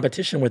people in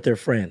competition with their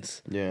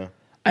friends. Yeah.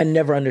 I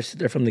never understood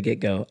that from the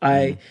get-go.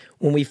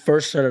 When we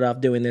first started off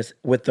doing this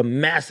with the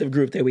massive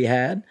group that we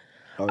had,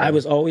 I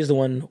was always the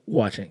one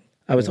watching.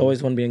 I was always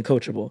the one being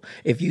coachable.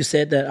 If you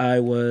said that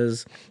I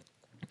was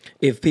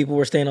If people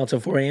were staying out till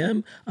 4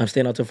 a.m., I'm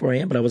staying out till 4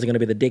 a.m., but I wasn't going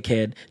to be the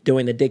dickhead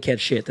doing the dickhead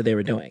shit that they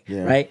were doing,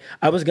 right?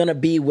 I was going to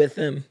be with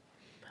them.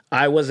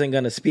 I wasn't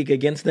going to speak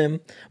against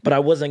them, but I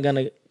wasn't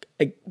going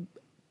to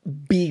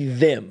be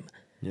them,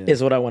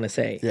 is what I want to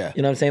say. Yeah.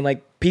 You know what I'm saying?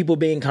 Like, people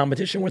being in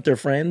competition with their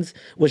friends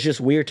was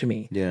just weird to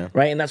me,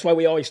 right? And that's why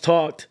we always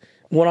talked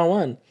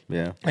one-on-one.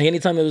 Yeah. Like,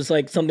 anytime it was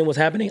like something was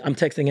happening, I'm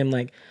texting him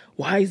like,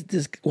 why is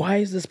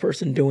this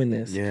person doing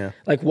this? Yeah.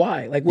 Like,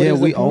 why? Like, what is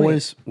the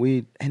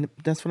point? And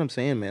that's what I'm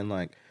saying, man.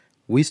 Like,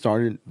 we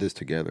started this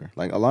together.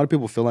 Like, a lot of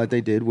people feel like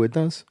they did with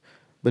us,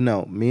 but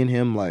no, me and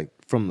him, like,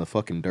 from the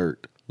fucking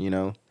dirt, you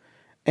know?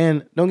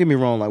 And don't get me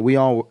wrong, like,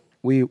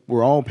 we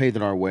were all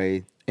paving our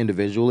way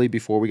individually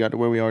before we got to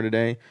where we are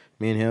today,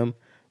 me and him.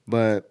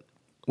 But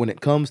when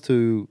it comes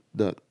to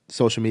the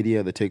social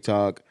media, the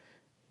TikTok,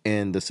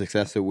 and the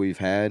success that we've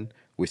had,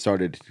 we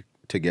started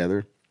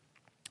together.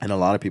 And a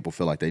lot of people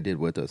feel like they did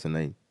with us, and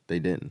they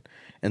didn't.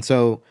 And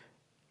so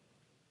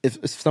if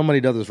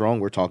somebody does us wrong,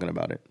 we're talking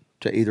about it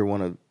to either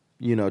one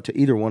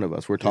of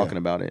us. We're talking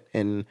about it.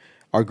 And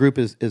our group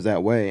is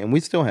that way. And we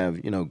still have,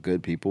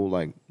 good people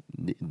like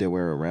that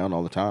we're around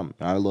all the time.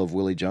 I love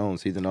Willie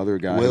Jones. He's another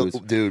guy.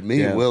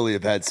 And Willie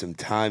have had some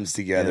times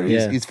together.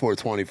 Yeah. He's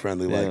 420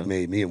 friendly like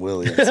me. Me and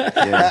Willie.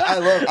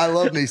 I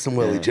love me some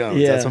Willie Jones.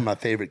 Yeah. That's one of my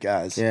favorite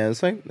guys. Yeah,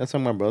 that's like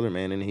my brother,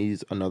 man. And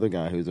he's another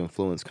guy who's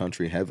influenced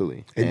country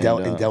heavily And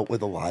dealt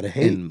with a lot of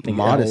hate. And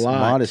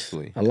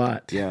modestly. A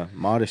lot. Yeah,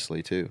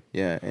 modestly too.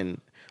 Yeah,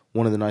 and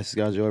one of the nicest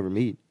guys you'll ever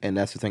meet. And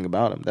that's the thing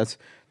about him.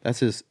 That's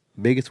his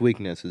biggest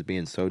weakness, is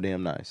being so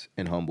damn nice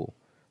and humble.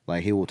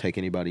 Like, he will take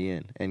anybody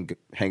in and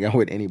hang out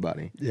with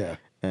anybody. Yeah.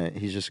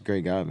 He's just a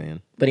great guy,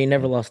 man. But he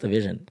never lost the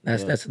vision.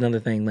 That's another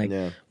thing. Like,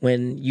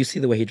 when you see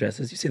the way he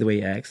dresses, you see the way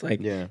he acts,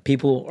 like,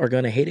 people are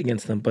going to hate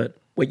against him. But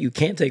what you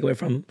can't take away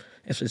from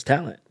is his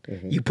talent.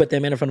 You put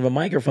them in front of a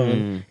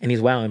microphone, and he's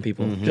wowing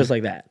people just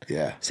like that.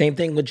 Yeah. Same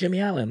thing with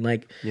Jimmy Allen.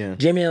 Like,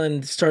 Jimmy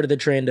Allen started the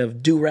trend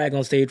of do-rag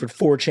on stage with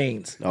 4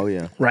 chains. Oh,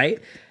 yeah. Right?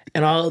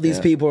 And all of these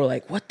people are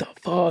like, what the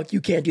fuck? You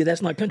can't do that.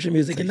 That's not country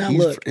music. And now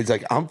look. It's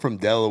like, I'm from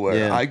Delaware.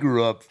 Yeah. I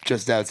grew up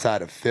just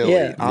outside of Philly.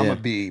 Yeah. I'm going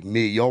to be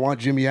me. Y'all want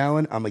Jimmy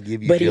Allen? I'm going to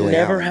give you But Jimmy he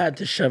never Allen. had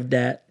to shove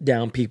that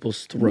down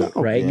people's throat,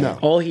 No, right? no.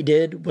 All he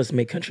did was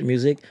make country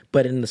music,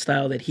 but in the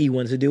style that he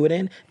wanted to do it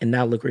in. And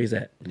now look where he's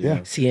at. Yeah.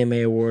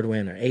 CMA award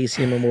winner,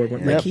 ACM award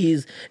winner.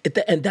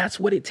 Like, and that's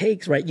what it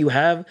takes, right? You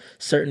have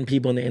certain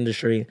people in the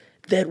industry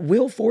that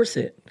will force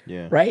it.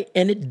 Yeah. Right?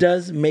 And it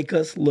does make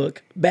us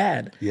look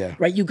bad. Yeah.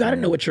 Right? You got to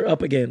know what you're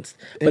up against.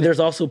 But there's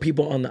also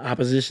people on the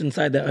opposition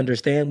side that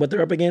understand what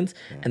they're up against.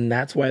 And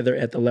that's why they're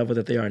at the level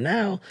that they are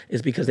now,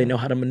 is because they know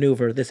how to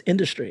maneuver this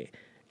industry.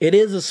 It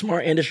is a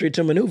smart industry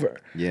to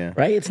maneuver. Yeah.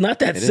 Right? It's not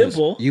that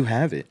simple. You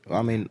have it.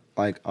 I mean,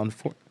 like,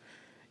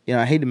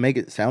 I hate to make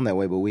it sound that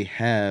way, but we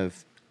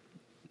have,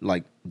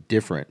 like,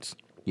 difference.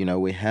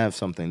 We have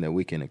something that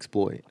we can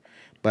exploit.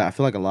 But I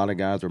feel like a lot of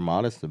guys are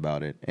modest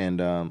about it.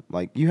 And,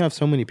 like, you have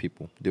so many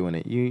people doing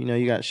it.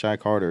 You got Shy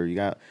Carter, you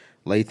got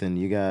Lathan,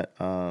 you got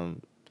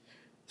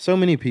so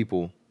many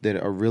people that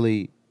are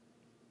really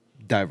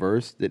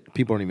diverse that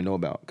people don't even know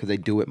about because they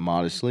do it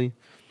modestly.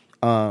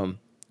 I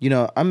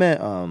met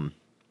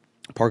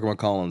Parker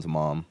McCollum's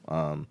mom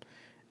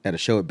at a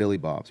show at Billy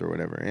Bob's or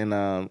whatever.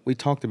 And we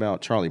talked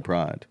about Charlie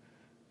Pride.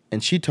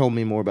 And she told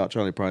me more about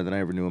Charlie Pride than I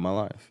ever knew in my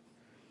life.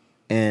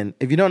 And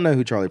if you don't know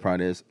who Charlie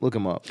Pride is, look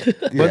him up.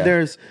 But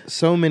there's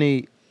so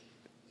many,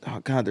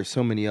 there's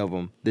so many of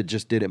them that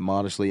just did it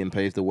modestly and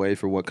paved the way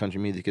for what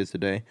country music is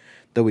today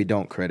that we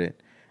don't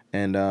credit.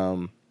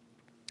 And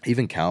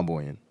even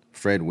cowboying,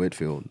 Fred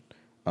Whitfield,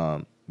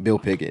 Bill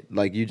Pickett.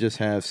 Like, you just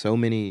have so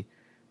many,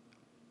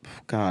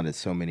 it's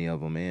so many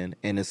of them, man.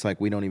 And it's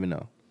like we don't even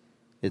know.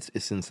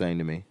 It's insane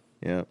to me.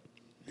 Yeah.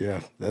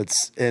 Yeah,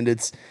 it's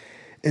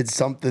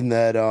something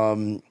that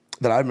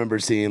I remember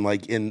seeing,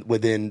 like,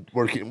 within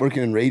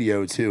working in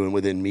radio too, and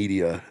within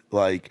media.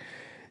 Like,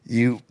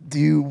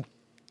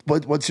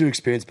 what's your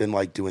experience been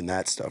like doing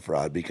that stuff,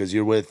 Rod? Because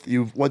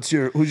who's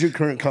your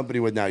current company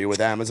with now? You're with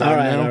Amazon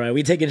now? All right.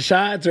 We taking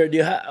shots, or do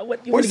you?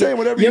 We're saying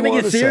whatever you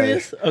want to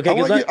serious? Say.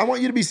 Okay, I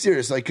want you to be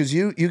serious, like, because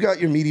you got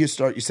your media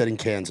start. You said in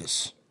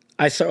Kansas.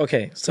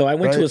 So I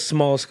went to a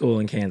small school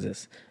in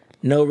Kansas.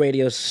 No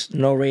radio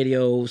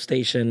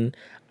station.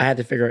 I had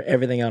to figure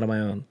everything out on my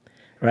own.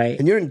 Right,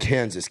 and you're in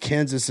Kansas.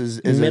 Kansas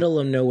is middle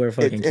of nowhere.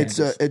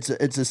 Kansas.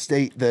 It's a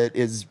state that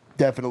is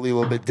definitely a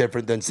little bit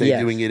different than, say,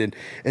 doing it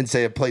in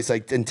say a place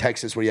like in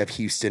Texas where you have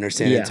Houston or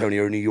San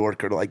Antonio or New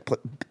York, or like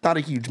not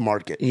a huge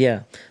market.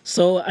 Yeah.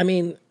 So I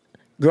mean,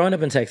 growing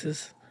up in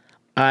Texas,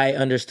 I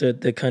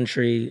understood the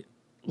country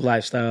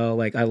lifestyle.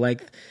 Like,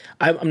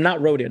 I'm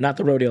not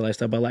the rodeo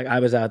lifestyle, but like I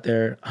was out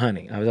there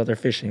hunting, I was out there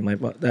fishing,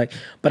 but I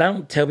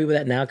don't tell people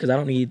that now because I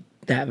don't need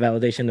that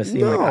validation to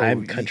seem like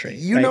I'm country.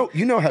 You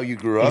know how you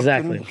grew up.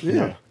 Exactly.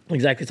 Yeah.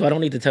 Exactly. So I don't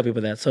need to tell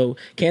people that. So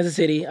Kansas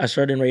City, I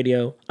started in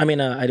radio. I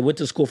mean, I went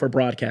to school for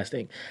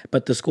broadcasting,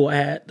 but the school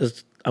I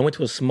went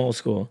to a small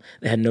school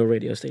that had no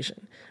radio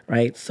station,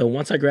 right? So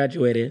once I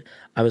graduated,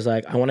 I was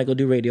like, I want to go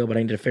do radio, but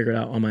I need to figure it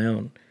out on my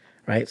own,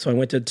 right? So I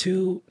went to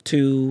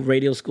two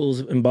radio schools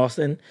in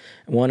Boston,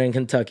 and one in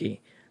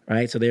Kentucky,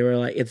 right? So they were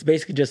like, it's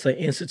basically just an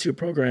institute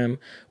program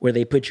where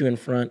they put you in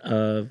front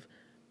of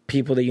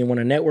people that you want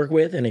to network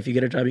with, and if you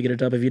get a job, you get a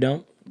job. If you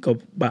don't, go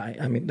bye.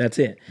 I mean, that's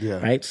it,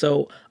 right?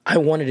 So I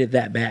wanted it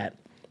that bad,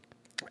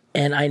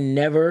 and I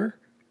never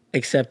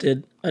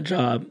accepted a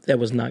job that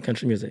was not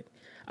country music.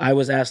 I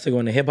was asked to go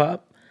into hip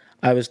hop.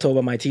 I was told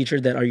by my teacher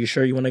that, are you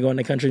sure you want to go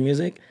into country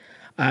music?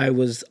 I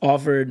was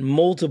offered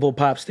multiple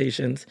pop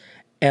stations,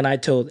 and I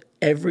told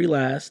every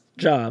last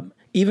job,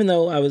 even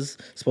though I was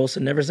supposed to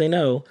never say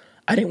no,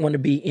 I didn't want to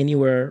be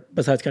anywhere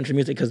besides country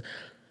music, because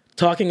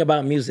talking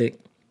about music,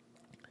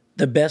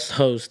 the best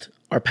hosts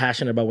are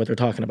passionate about what they're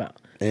talking about.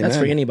 Amen. That's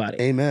for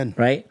anybody. Amen.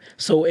 Right?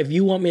 So if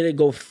you want me to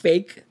go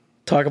fake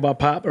talk about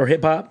pop or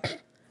hip hop,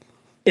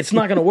 it's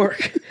not going to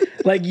work.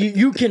 Like,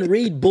 you can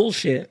read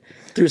bullshit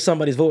through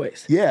somebody's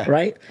voice. Yeah.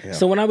 Right? Yeah.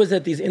 So when I was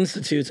at these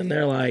institutes and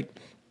they're like,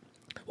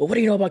 well, what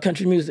do you know about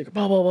country music?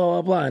 Blah, blah, blah,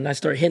 blah, blah. And I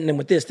start hitting them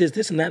with this,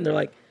 and that. And they're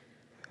like,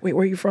 wait,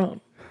 where are you from?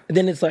 And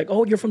then it's like,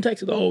 oh, you're from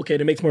Texas. Oh, okay,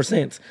 that makes more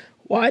sense.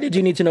 Why did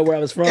you need to know where I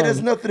was from? It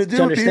has nothing to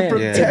do with being from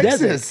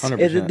Texas.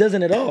 It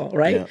doesn't at all,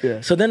 right?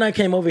 Yeah. So then I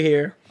came over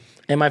here,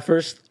 and my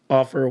first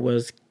offer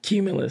was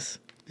Cumulus.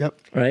 Yep.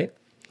 Right?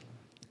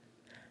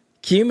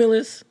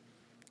 Cumulus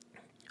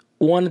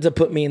wanted to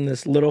put me in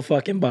this little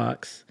fucking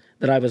box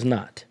that I was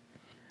not,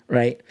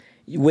 right?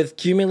 With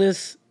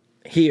Cumulus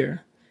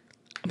here,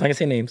 I'm not gonna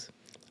say names.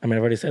 I mean,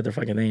 I've already said their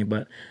fucking name,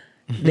 but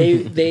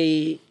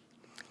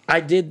I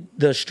did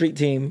the street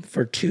team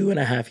for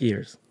 2.5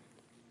 years.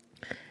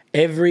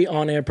 Every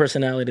on-air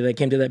personality that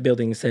came to that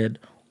building said,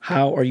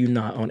 how are you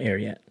not on air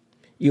yet?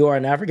 You are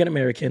an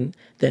African-American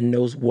that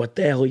knows what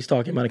the hell he's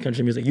talking about in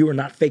country music. You are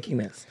not faking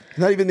this.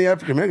 Not even the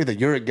African-American thing.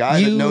 You're a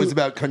guy that knows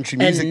about country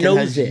music and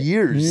has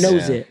years.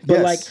 Knows it.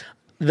 But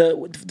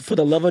for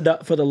the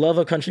love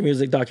of country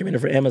music documentary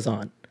for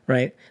Amazon,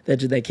 right?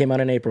 That came out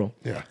in April.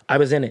 Yeah. I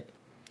was in it.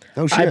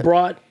 Oh, shit. I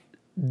brought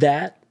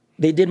that.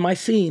 They did my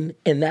scene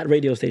in that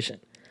radio station.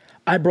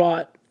 I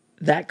brought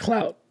that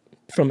clout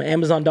from an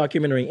Amazon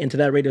documentary into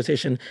that radio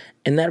station,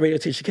 and that radio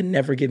station could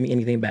never give me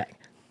anything back.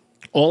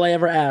 All I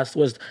ever asked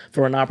was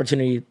for an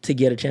opportunity to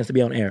get a chance to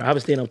be on air. I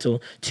was staying up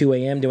till 2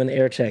 a.m. doing the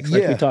air checks,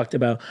 like we talked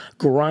about,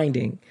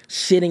 grinding,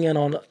 sitting in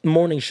on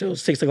morning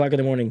shows, 6 o'clock in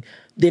the morning,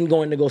 then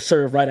going to go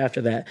serve right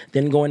after that,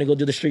 then going to go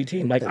do the street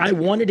team. Like, I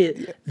wanted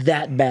it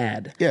that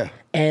bad. Yeah.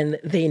 And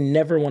they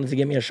never wanted to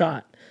give me a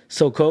shot.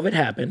 So COVID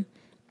happened,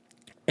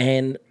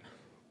 and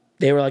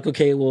they were like,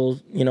 okay, well,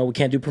 we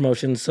can't do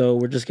promotions, so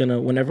we're just gonna,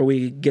 whenever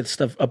we get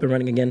stuff up and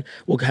running again,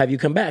 we'll have you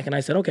come back. And I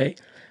said, okay.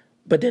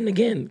 But then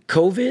again,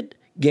 COVID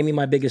gave me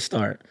my biggest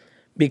start,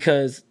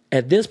 because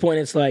at this point,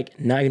 it's like,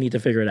 now you need to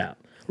figure it out,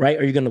 right?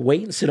 Are you gonna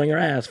wait and sit on your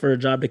ass for a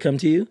job to come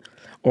to you,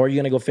 or are you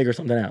gonna go figure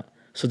something out?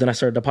 So then I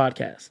started the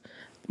podcast.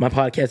 My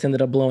podcast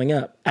ended up blowing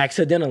up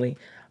accidentally.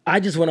 I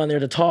just went on there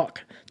to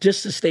talk,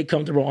 just to stay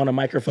comfortable on a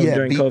microphone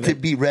during COVID. To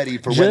be ready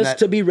for when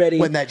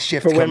that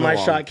shift for when come my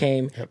along. shot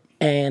came. Yep.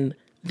 And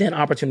then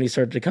opportunities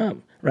started to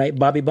come, right?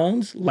 Bobby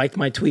Bones liked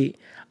my tweet.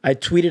 I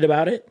tweeted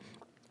about it,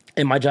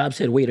 and my job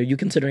said, wait, are you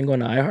considering going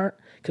to iHeart?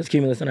 Because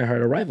Cumulus and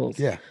iHeart are rivals.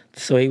 Yeah.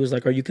 So he was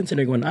like, are you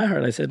considering going to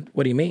iHeart? I said,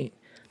 what do you mean?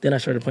 Then I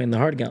started playing the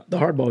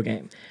hardball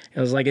game.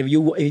 I was like, if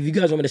you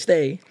guys want me to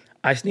stay,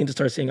 I just need to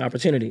start seeing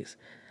opportunities,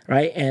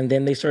 right? And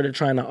then they started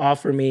trying to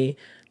offer me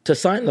to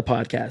sign the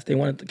podcast.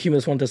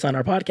 Cumulus wanted to sign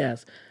our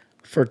podcast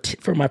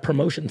for my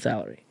promotion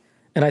salary.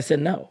 And I said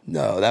no.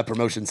 No, that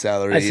promotion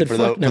salary, for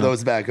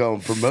those back home,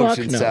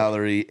 promotion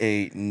salary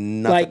ain't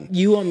nothing. Like,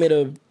 you want me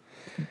to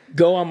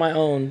go on my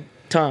own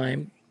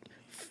time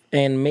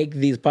and make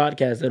these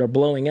podcasts that are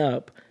blowing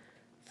up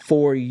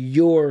for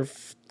your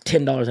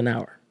 $10 an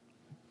hour?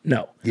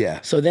 No. Yeah.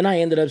 So then I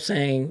ended up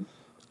saying,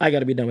 I got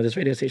to be done with this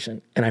radio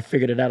station. And I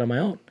figured it out on my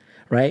own,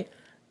 right?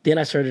 Then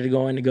I started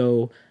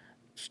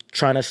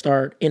trying to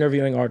start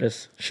interviewing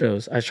artists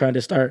shows. I was trying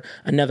to start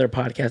another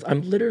podcast.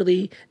 I'm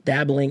literally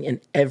dabbling in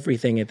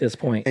everything at this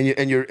point.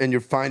 And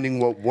you're finding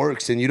what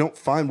works, and you don't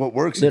find what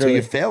works until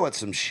you fail at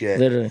some shit.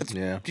 Literally.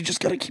 You just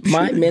gotta keep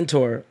my shooting.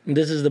 mentor,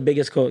 this is the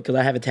biggest quote because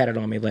I have it tatted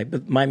on me,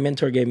 but my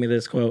mentor gave me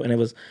this quote,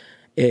 and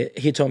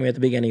he told me at the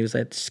beginning, he was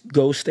like,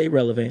 go stay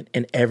relevant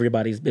in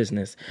everybody's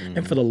business. Mm-hmm.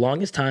 And for the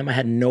longest time, I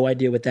had no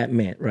idea what that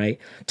meant, right?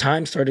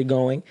 Time started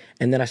going,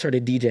 and then I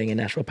started DJing in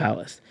Nashville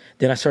Palace.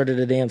 Then I started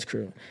a dance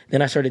crew.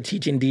 Then I started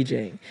teaching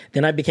DJing.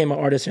 Then I became an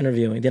artist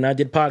interviewing. Then I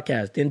did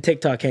podcasts. Then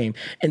TikTok came.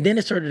 And then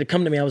it started to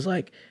come to me. I was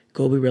like,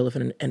 go be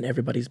relevant in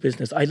everybody's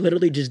business. I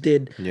literally just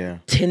did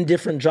 10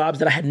 different jobs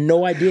that I had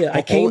no idea.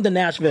 I came to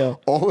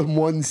Nashville. All in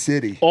one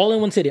city.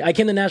 I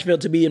came to Nashville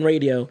to be in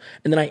radio,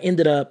 and then I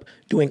ended up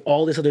doing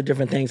all these other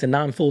different things, and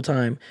now I'm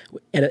full-time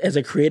as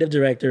a creative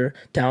director,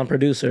 talent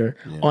producer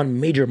on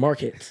major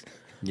markets.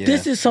 Yeah.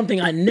 This is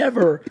something I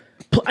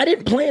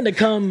didn't plan to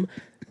come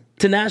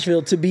to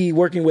Nashville to be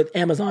working with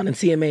Amazon and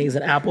CMAs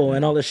and Apple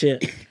and all this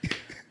shit.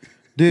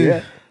 Dude.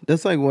 Yeah.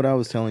 That's like what I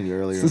was telling you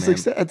earlier.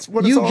 That's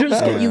what it's all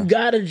about. You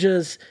gotta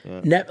just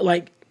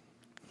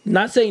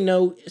not say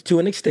no to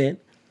an extent,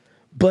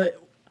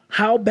 but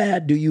how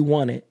bad do you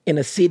want it in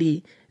a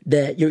city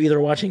that you're either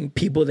watching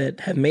people that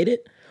have made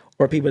it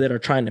or people that are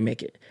trying to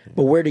make it?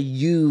 But where do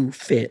you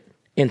fit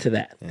into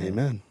that?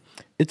 Amen.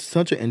 It's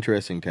such an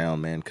interesting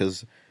town, man,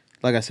 because,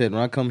 like I said,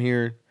 when I come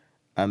here,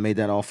 I made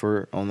that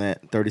offer on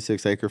that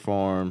 36-acre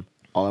farm.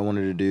 All I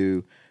wanted to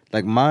do,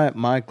 like,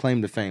 my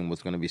claim to fame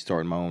was going to be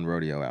starting my own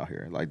rodeo out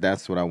here. Like,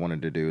 that's what I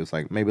wanted to do. It's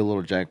like maybe a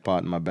little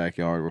jackpot in my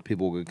backyard where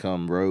people could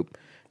come rope,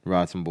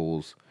 ride some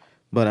bulls.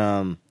 But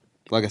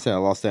like I said, I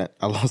lost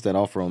that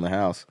offer on the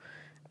house.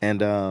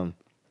 And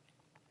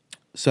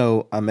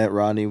so I met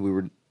Rodney. We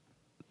were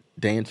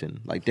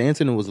dancing. Like,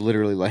 dancing was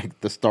literally like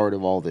the start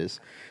of all this.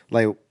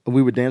 Like,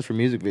 we would dance for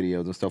music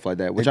videos and stuff like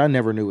that, which I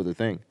never knew was a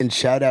thing. And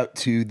shout out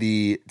to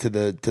the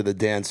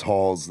dance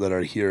halls that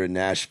are here in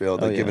Nashville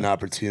that give an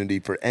opportunity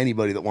for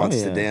anybody that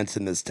wants to dance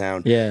in this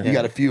town. Yeah. You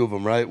got a few of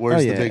them, right?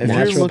 Where's the big one?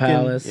 Natural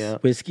Palace,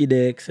 Whiskey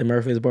Dick's in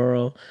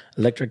Murfreesboro,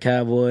 Electric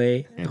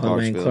Cowboy in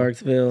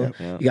Clarksville.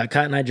 Yeah. You got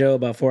Cotton Eye Joe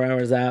about 4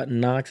 hours out in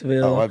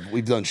Knoxville. Oh,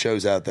 we've done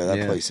shows out there.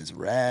 That place is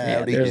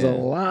rowdy. There's a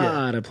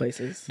lot of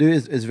places.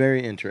 Dude, it's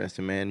very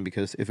interesting, man,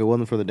 because if it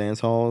wasn't for the dance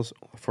halls,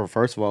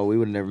 first of all, we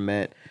would have never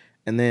met.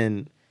 And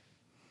then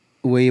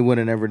we would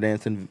have never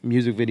danced in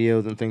music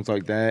videos and things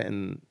like that.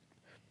 And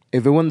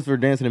if it wasn't for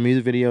dancing in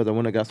music videos, I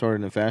wouldn't have got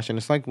started in fashion.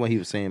 It's like what he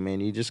was saying, man.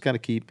 You just got to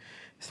keep,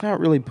 it's not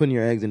really putting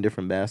your eggs in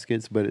different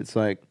baskets, but it's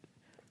like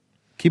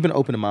keep an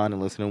open mind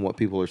and listening to what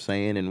people are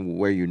saying and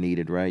where you're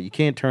needed, right? You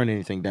can't turn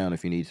anything down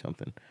if you need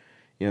something.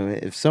 You know,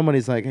 if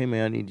somebody's like, hey,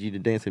 man, I need you to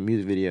dance in a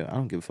music video, I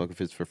don't give a fuck if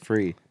it's for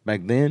free.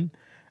 Back then,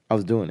 I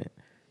was doing it.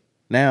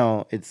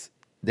 Now, it's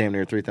damn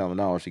near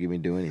 $3,000 to get me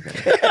to do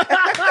anything.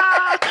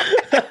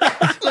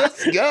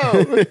 Let's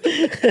go.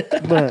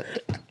 But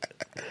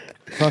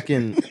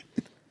fucking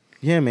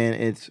yeah, man,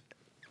 it's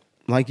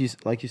like you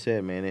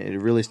said, man, it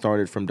really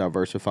started from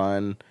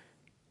diversifying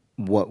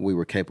what we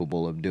were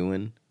capable of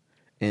doing.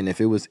 And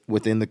if it was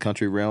within the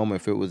country realm,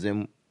 if it was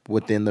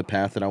within the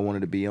path that I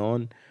wanted to be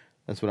on,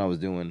 that's what I was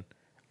doing.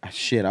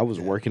 I was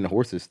working the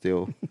horses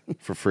still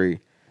for free.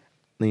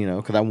 You know,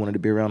 because I wanted to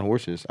be around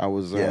horses. I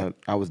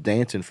was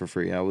dancing for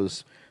free. I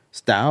was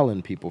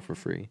styling people for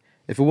free.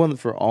 If it wasn't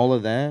for all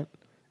of that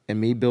and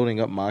me building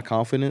up my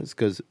confidence,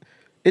 because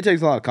it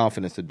takes a lot of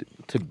confidence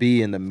to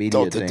be in the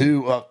media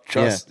thing.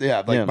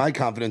 My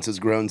confidence has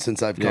grown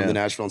since I've come to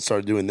Nashville and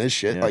started doing this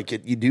shit. Like,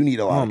 you do need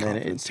a lot of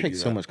confidence. It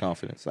takes so much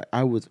confidence.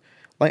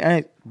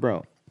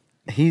 Bro,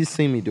 he's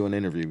seen me do an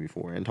interview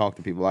before and talk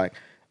to people. Like,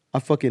 I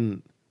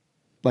fucking,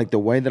 like, the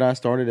way that I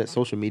started at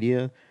social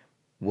media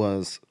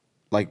was,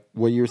 like,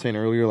 what you were saying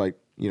earlier, like,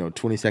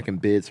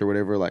 20-second bits or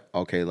whatever. Like,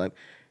 okay, like,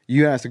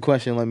 you asked a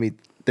question, let me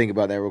think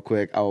about that real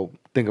quick. I'll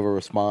think of a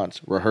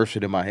response, rehearse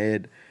it in my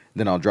head,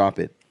 then I'll drop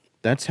it.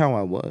 That's how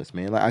I was,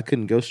 man. Like, I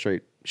couldn't go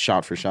straight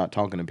shot for shot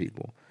talking to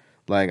people.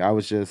 Like, I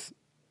was just,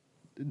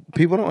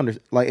 people don't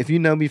understand. Like, if you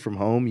know me from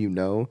home,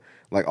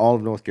 like, all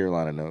of North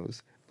Carolina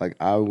knows. Like,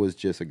 I was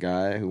just a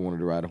guy who wanted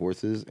to ride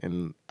horses,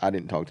 and I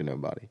didn't talk to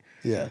nobody.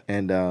 Yeah.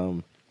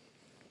 And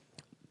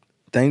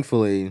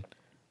thankfully,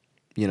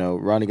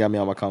 Rodney got me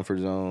out of my comfort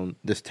zone.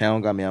 This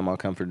town got me out of my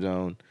comfort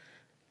zone.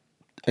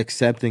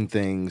 Accepting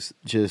things,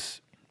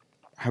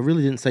 I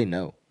really didn't say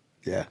no.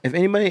 Yeah. If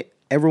anybody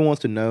ever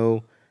wants to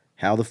know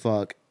how the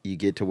fuck you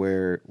get to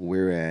where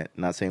we're at,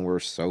 not saying we're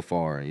so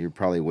far, you're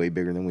probably way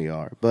bigger than we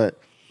are, but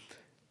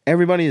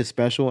everybody is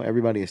special,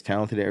 everybody is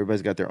talented,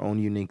 everybody's got their own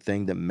unique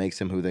thing that makes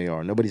them who they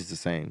are. Nobody's the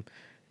same.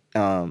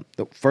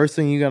 The first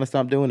thing you got to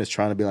stop doing is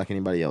trying to be like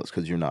anybody else,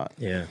 because you're not.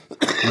 Yeah.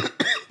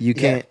 You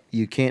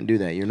can't do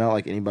that. You're not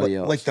like anybody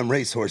else. Like them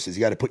race horses,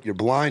 you got to put your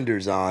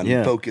blinders on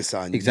and focus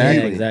on you.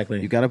 Exactly. Yeah,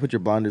 exactly. You got to put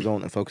your blinders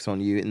on and focus on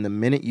you. And the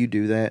minute you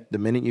do that, the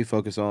minute you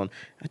focus on,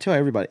 I tell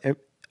everybody,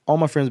 all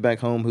my friends back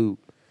home who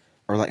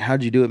are like,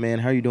 how'd you do it, man?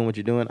 How are you doing what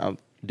you're doing?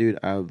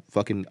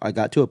 I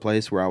got to a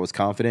place where I was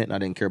confident and I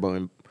didn't care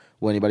about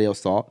what anybody else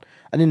thought.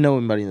 I didn't know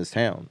anybody in this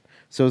town.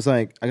 So it's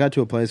like, I got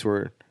to a place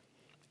where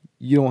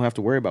you don't have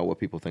to worry about what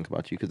people think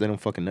about you because they don't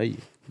fucking know you.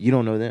 You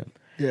don't know them.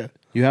 Yeah.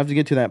 You have to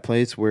get to that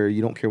place where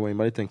you don't care what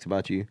anybody thinks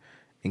about you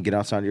and get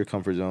outside of your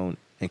comfort zone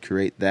and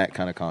create that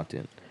kind of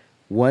content.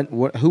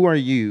 Who are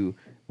you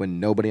when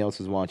nobody else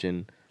is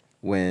watching,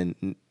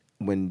 when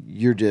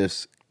you're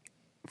just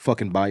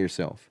fucking by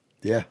yourself?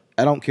 Yeah.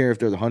 I don't care if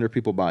there's 100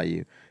 people by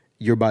you.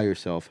 You're by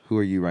yourself. Who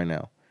are you right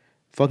now?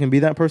 Fucking be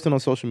that person on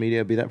social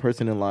media. Be that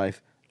person in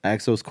life.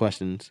 Ask those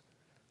questions.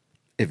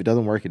 If it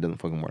doesn't work, it doesn't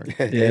fucking work.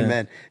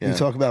 Amen. You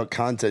talk about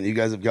content. You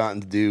guys have gotten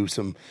to do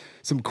some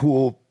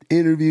cool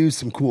interviews,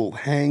 some cool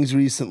hangs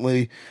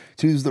recently.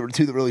 Two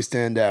that really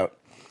stand out.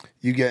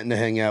 You getting to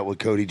hang out with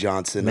Cody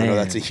Johnson. Man. I know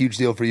that's a huge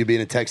deal for you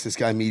being a Texas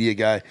guy, media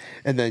guy.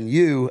 And then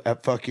you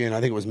at fucking,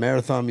 I think it was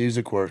Marathon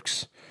Music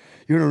Works.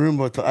 You're in a room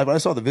with, I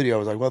saw the video, I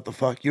was like, what the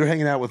fuck? You're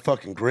hanging out with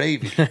fucking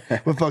Gravy,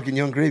 with fucking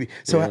Young Gravy.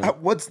 So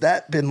what's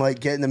that been like,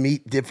 getting to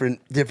meet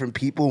different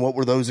people? And what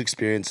were those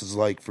experiences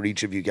like for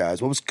each of you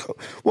guys? What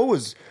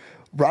was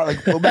Bro,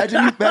 like, well,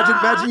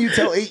 imagine you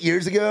tell 8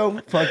 years ago,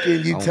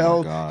 fucking, you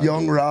tell God,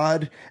 young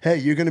Rod, hey,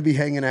 you're gonna be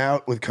hanging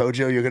out with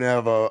Kojo. You're gonna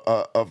have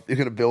you're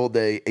gonna build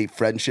a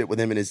friendship with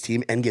him and his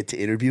team and get to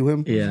interview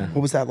him. Yeah.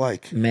 What was that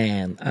like?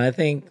 Man, I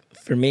think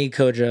for me,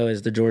 Kojo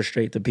is the George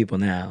Strait to people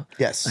now.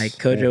 Yes. Like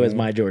Kojo is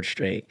my George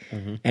Strait,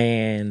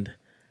 and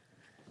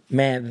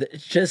man,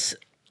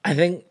 I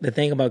think the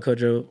thing about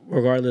Kojo,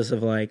 regardless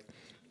of like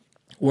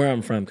where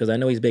I'm from, because I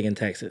know he's big in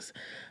Texas,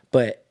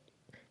 but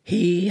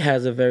he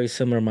has a very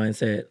similar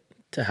mindset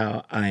to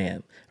how I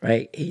am,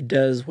 right? He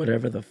does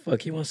whatever the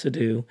fuck he wants to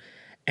do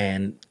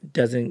and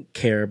doesn't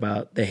care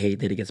about the hate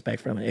that he gets back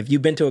from it. If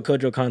you've been to a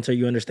Kojo concert,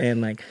 you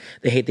understand like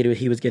the hate that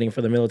he was getting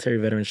for the military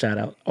veteran shout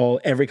out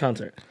every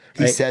concert.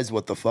 Right? He says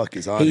what the fuck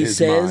is on He his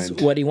says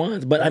mind. what he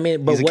wants. But I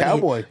mean, but He's a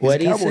cowboy.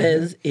 what He's a he cowboy,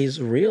 says is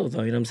real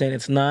though. You know what I'm saying?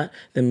 It's not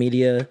the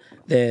media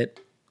that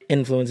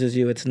influences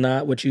you. It's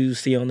not what you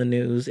see on the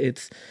news.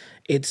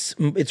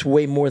 It's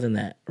way more than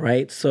that,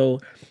 right? So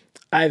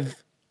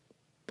I've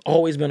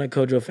always been a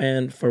Kojo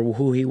fan for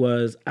who he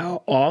was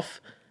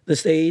off the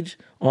stage,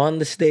 on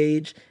the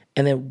stage,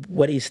 and then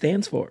what he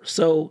stands for.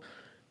 So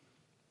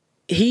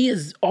he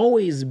has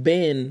always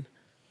been,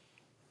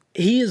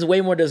 he is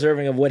way more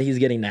deserving of what he's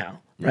getting now,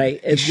 right?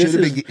 He should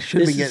have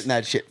been getting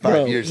that shit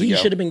 5 years ago. He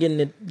should have been getting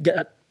it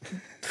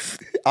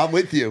I'm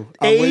with you.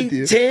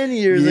 10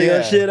 years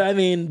ago. Shit, I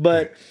mean,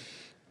 but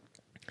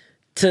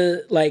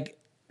to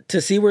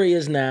see where he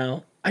is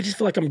now, I just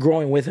feel like I'm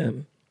growing with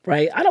him.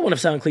 Right, I don't want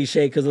to sound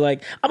cliche because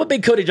like I'm a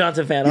big Cody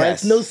Johnson fan. Right,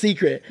 it's no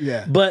secret.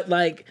 Yeah, but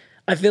like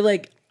I feel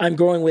like I'm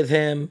growing with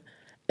him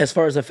as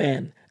far as a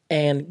fan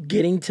and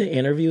getting to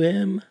interview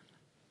him.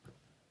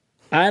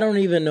 I don't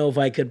even know if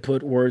I could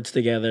put words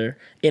together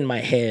in my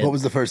head. What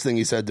was the first thing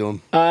you said to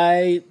him?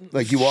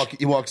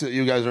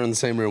 You guys are in the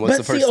same room. What's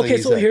the first thing you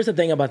said? So here's the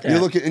thing about that.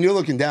 You're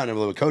looking down and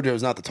Kojo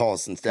is not the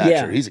tallest in stature.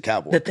 Yeah. He's a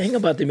cowboy. The thing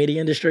about the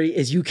media industry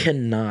is you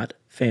cannot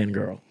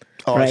fangirl.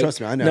 Oh, right? Trust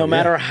me, I know. No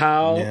matter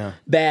how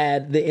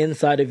bad the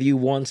inside of you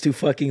wants to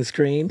fucking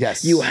scream,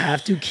 you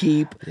have to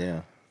keep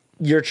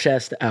your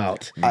chest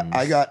out.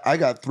 I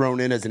got thrown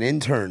in as an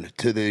intern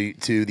to the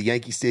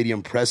Yankee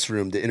Stadium press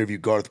room to interview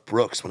Garth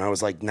Brooks when I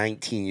was like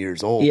 19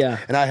 years old. Yeah.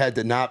 And I had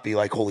to not be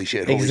like, holy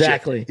shit,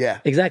 exactly. Shit. Yeah.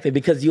 Exactly.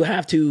 Because you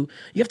have to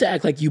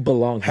act like you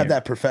belong here. Have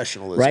that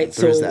professionalism. Right.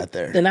 There is that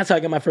there. And that's how I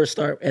got my first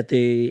start at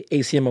the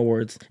ACM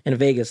Awards in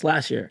Vegas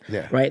last year.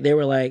 Yeah. Right. They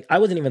were like, I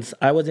wasn't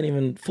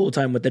even full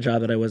time with the job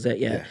that I was at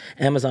yet.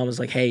 Yeah. Amazon was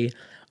like, hey,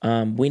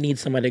 we need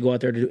somebody to go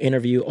out there to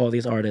interview all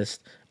these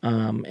artists.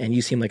 And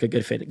you seem like a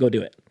good fit. Go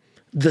do it.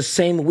 The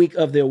same week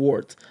of the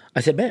awards,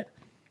 I said, bet.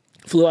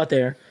 Flew out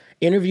there,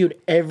 interviewed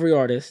every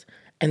artist,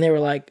 and they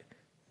were like,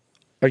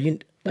 are you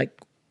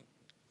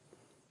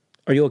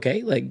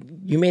okay? Like,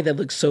 you made that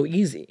look so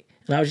easy.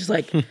 And I was just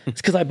like, it's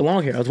because I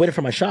belong here. I was waiting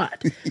for my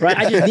shot, right?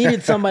 I just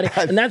needed somebody,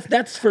 and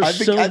that's for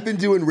I've been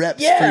doing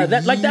reps. Yeah, for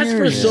that's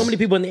for so many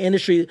people in the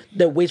industry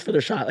that waits for their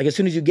shot. Like as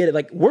soon as you get it,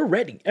 like we're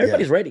ready.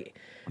 Everybody's ready.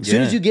 As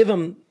soon as you give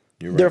them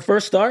their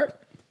first start,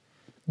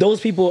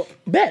 those people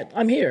bet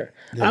I'm here.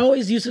 Yeah. I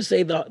always used to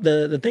say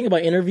the thing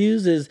about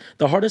interviews is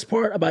the hardest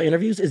part about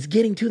interviews is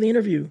getting to the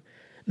interview.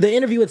 The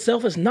interview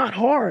itself is not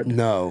hard.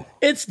 No.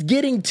 It's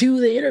getting to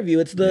the interview.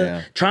 It's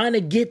trying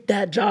to get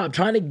that job,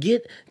 trying to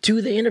get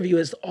to the interview.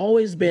 It's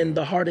always been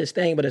the hardest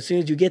thing. But as soon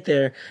as you get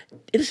there,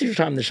 it is your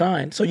time to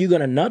shine. So you're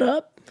going to nut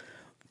up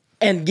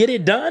and get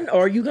it done,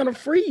 or are you going to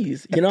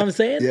freeze? You know what I'm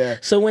saying? Yeah.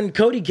 So when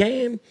Cody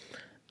came,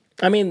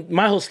 I mean,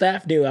 my whole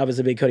staff knew I was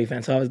a big Cody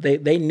fan. So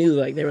they knew,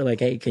 like, they were like,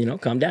 hey, can you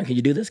calm down? Can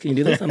you do this? Can you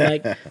do this? I'm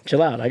like,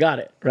 chill out. I got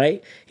it.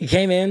 Right? He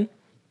came in.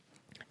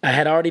 I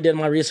had already done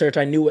my research.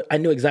 I knew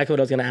exactly what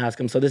I was going to ask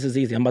him. So this is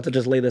easy. I'm about to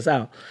just lay this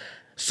out.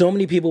 So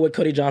many people with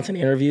Cody Johnson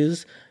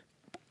interviews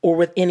or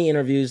with any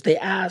interviews, they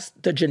ask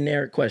the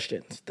generic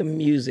questions, the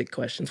music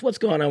questions. What's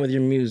going on with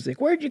your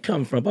music? Where'd you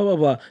come from? Blah, blah,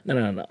 blah.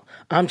 No.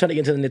 I'm trying to get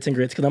into the nits and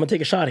grits because I'm going to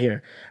take a shot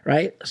here,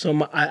 right?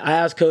 So I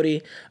asked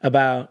Cody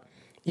about,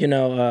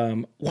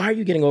 why are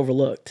you getting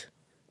overlooked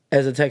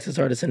as a Texas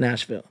artist in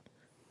Nashville?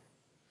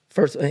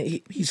 First,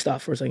 he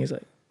stopped for a second. He's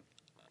like,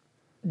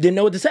 didn't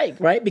know what to say,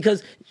 right?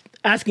 Because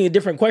asking a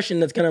different question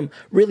that's going to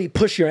really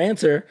push your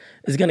answer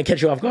is going to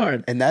catch you off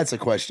guard. And that's a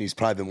question he's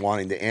probably been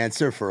wanting to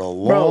answer for a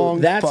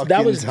long time.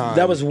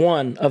 That was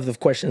one of the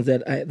questions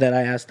that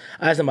I asked.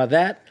 I asked him about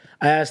that.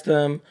 I asked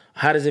him,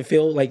 how does it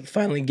feel like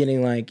finally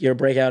getting like your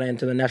breakout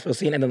into the Nashville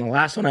scene? And then the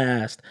last one I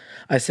asked,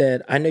 I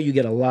said, I know you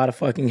get a lot of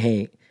fucking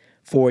hate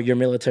for your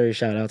military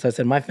shout outs. I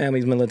said, my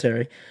family's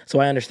military, so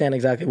I understand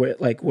exactly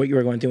what you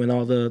were going through and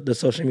all the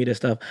social media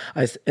stuff.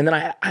 And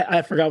then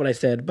I forgot what I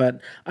said, but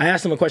I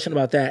asked him a question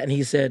about that, and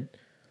he said,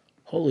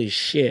 holy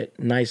shit,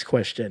 nice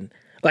question.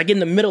 Like in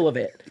the middle of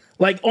it,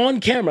 like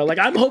on camera. Like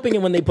I'm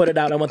hoping when they put it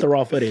out, I want the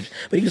raw footage.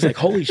 But he was like,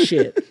 holy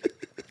shit.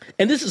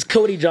 And this is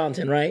Cody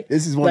Johnson, right?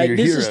 This is one of your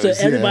heroes. This is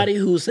to everybody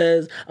who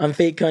says I'm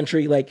fake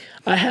country. Like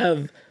I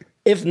have,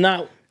 if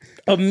not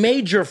a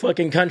major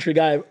fucking country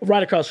guy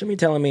right across from me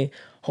telling me,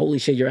 holy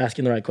shit, you're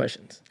asking the right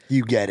questions.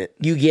 You get it.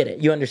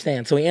 You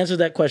understand. So he answers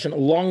that question, a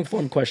long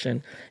form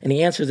question, and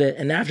he answers it.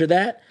 And after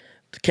that,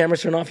 The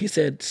cameras turned off. He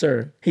said,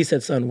 "Sir," he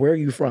said, "Son, where are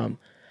you from?"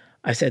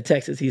 I said,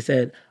 "Texas." He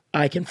said,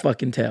 "I can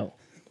fucking tell."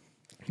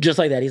 Just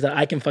like that. He said,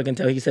 "I can fucking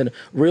tell." He said,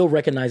 "Real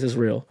recognizes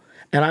real."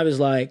 And I was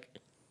like,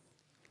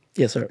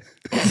 "Yes, sir."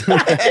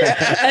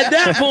 At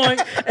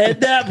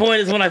that point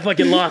is when I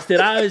fucking lost it.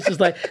 I was just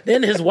like,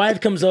 then his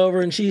wife comes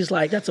over and she's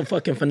like, "That's a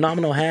fucking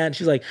phenomenal hat."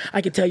 She's like,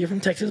 "I can tell you're from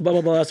Texas, blah,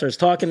 blah, blah." Starts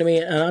talking to me.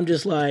 And I'm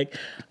just like,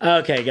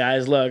 okay,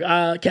 guys, look,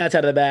 cat's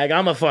out of the bag.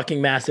 I'm a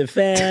fucking massive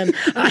fan.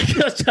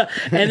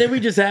 And then we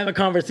just have a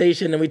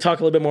conversation and we talk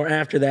a little bit more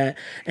after that.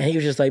 And he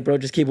was just like, "Bro,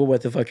 just keep with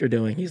what the fuck you're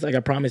doing." He's like, "I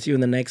promise you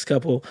in the next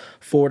couple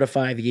 4 to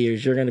 5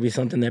 years, you're going to be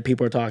something that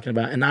people are talking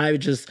about." And I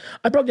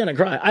broke down and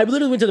cried. I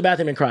literally went to the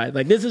bathroom and cried.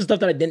 Like, this is stuff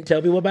that I didn't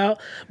tell people about,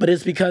 but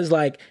it's because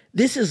like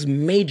this is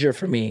major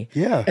for me.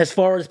 Yeah. As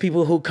far as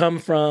people who come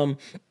from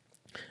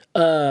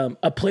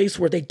a place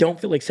where they don't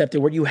feel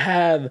accepted, where you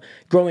have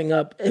growing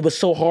up, it was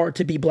so hard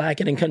to be black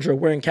and in country,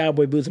 wearing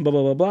cowboy boots and blah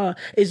blah blah blah.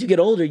 As you get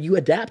older, you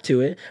adapt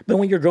to it, but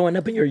when you're growing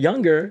up and you're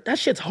younger, that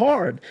shit's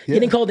hard. Yeah.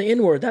 Getting called the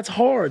N-word, that's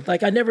hard.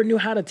 Like I never knew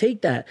how to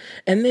take that.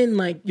 And then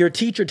like your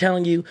teacher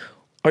telling you,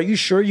 "Are you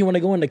sure you want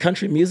to go into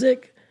country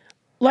music?"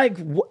 Like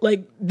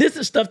this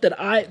is stuff that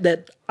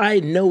I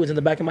know is in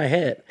the back of my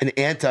head. An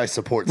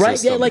anti-support right?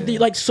 system. Yeah,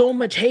 like so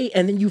much hate,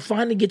 and then you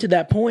finally get to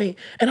that point,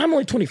 and I'm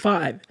only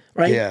 25,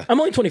 right? Yeah. I'm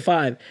only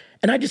 25,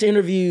 and I just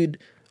interviewed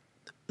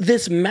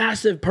this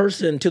massive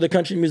person to the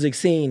country music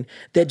scene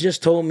that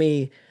just told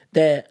me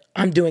that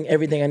I'm doing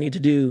everything I need to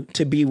do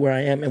to be where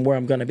I am and where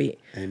I'm gonna be.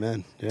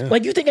 Amen. Yeah.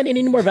 Like, you think I need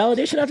any more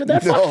validation after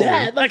that? No. Fuck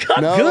that. Like,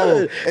 I'm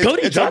good.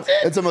 Cody Johnson?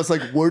 It's almost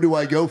like, where do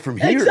I go from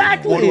here?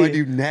 Exactly. What do I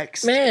do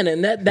next? Man,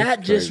 and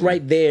that just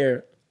right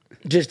there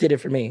just did it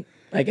for me.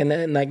 Like, and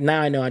then like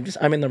now I know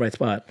I'm in the right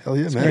spot. Hell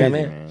yeah, It's man.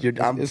 crazy,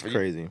 man. It's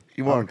crazy.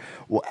 You are.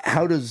 Well,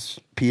 how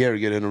does Pierre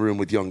get in a room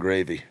with Young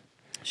Gravy?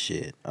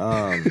 Shit.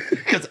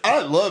 Because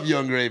I love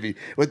Young Gravy.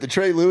 With the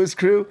Trey Lewis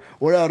crew,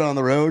 we're out on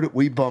the road.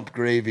 We bump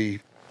Gravy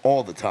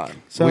all the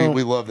time. So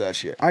we love that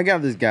shit. I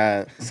got this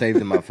guy saved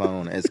in my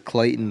phone as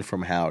Clayton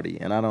from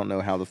Howdy, and I don't know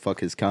how the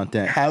fuck his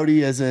contact.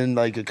 Howdy, as in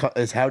like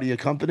is Howdy a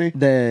company?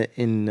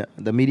 In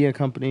the media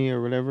company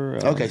or whatever.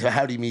 Okay, so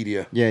Howdy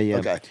Media. Yeah.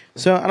 Okay.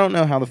 So I don't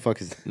know how the fuck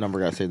his number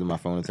got saved in my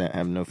phone. I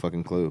have no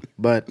fucking clue.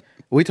 But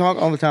we talk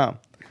all the time.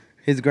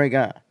 He's a great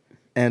guy,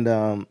 and as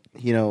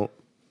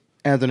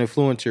an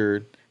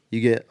influencer, you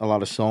get a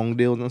lot of song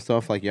deals and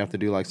stuff. Like you have to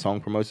do like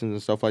song promotions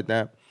and stuff like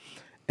that,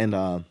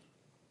 and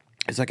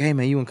it's like, "Hey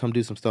man, you want to come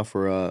do some stuff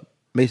for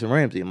Mason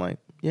Ramsey?" I'm like,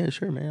 "Yeah,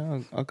 sure,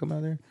 man. I'll come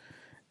out there."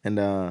 And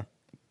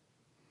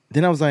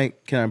then I was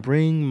like, "Can I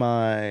bring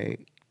my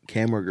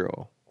camera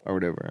girl or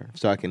whatever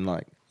so I can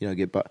like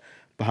get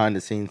behind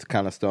the scenes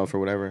kind of stuff or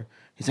whatever?"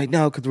 He's like,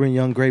 "No, because we're in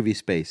Young Gravy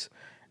space."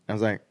 And I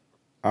was like,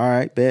 "All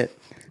right, bet,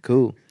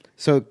 cool."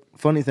 So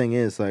funny thing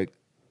is, like,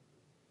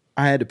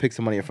 I had to pick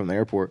somebody up from the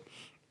airport,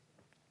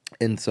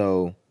 and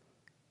so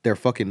they're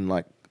fucking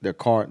like. Their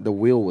car, the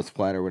wheel was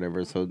flat or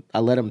whatever, so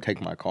I let him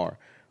take my car.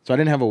 So I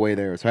didn't have a way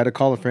there. So I had to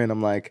call a friend.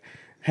 I'm like,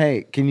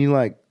 "Hey, can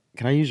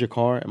I use your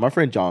car?" And my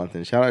friend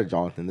Jonathan, shout out to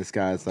Jonathan. This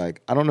guy's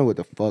like, I don't know what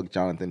the fuck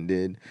Jonathan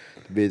did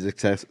to be as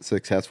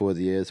successful as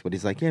he is, but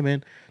he's like, "Yeah,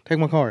 man, take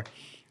my car."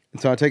 And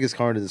so I take his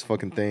car to this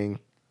fucking thing,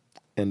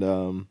 and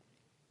all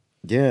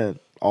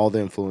the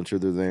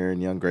influencers are there,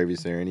 and Young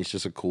Gravy's there, and he's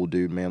just a cool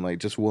dude, man. Like,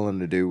 just willing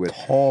to do with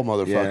tall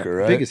motherfucker,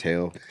 right? Big as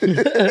hell.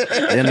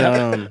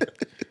 And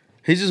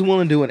he's just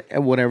willing to do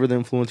whatever the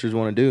influencers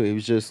want to do. He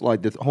was just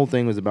like, the whole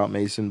thing was about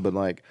Mason, but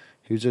like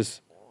he was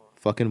just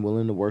fucking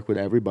willing to work with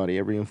everybody,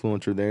 every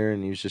influencer there,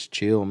 and he was just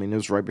chill. I mean, it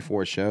was right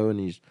before a show, and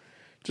he's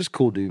just a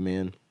cool dude,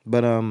 man.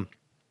 But for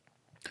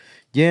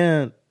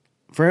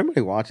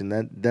everybody watching,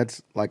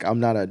 that's like, I'm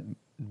not a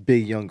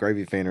big Young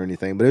Gravy fan or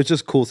anything, but it was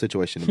just a cool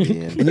situation to be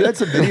in. And you had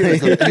some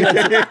videos.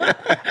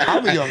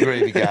 I'm a Young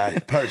Gravy guy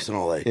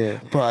personally, yeah.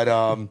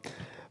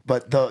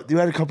 But you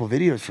had a couple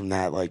videos from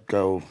that, like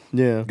go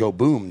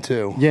boom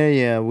too.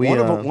 Yeah. One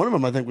of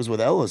them I think was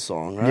with Ella's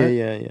song, right?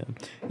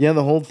 Yeah.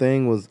 The whole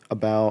thing was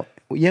about.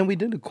 Yeah, we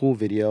did a cool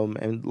video,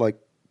 and like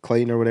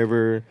Clayton or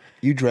whatever.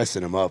 You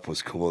dressing him up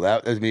was cool.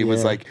 It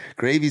was like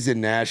Gravy's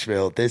in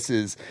Nashville. This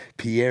is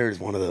Pierre's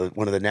one of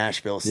the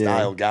Nashville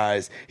style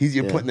guys.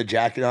 You're putting the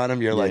jacket on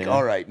him. You're like,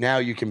 all right, now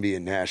you can be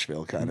in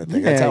Nashville, kind of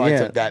thing. That's how I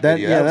took that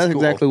video. Yeah, that's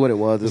cool. exactly what it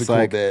was. It's a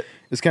like cool bit.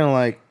 It's kind of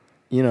like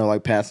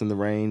like passing the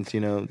reins.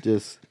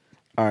 Just.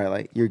 All right,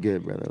 like, you're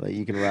good, brother. Like,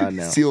 you can ride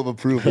now. Seal of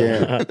approval.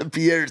 Yeah.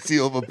 Pierre's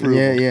seal of approval.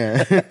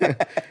 Yeah.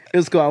 It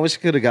was cool. I wish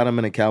I could have got him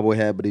in a cowboy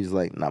hat, but he was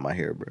like, "Not my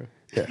hair, bro."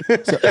 Yeah. My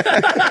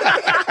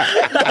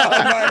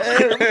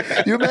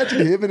hair. You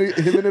imagine him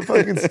in a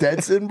fucking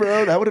Stetson,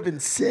 bro? That would have been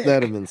sick.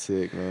 That'd have been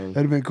sick, man.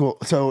 That'd have been cool.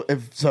 So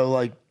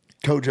like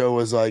Kojo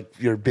was like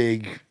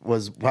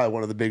was probably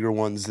one of the bigger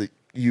ones that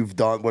you've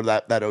done. What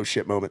that oh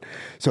shit moment.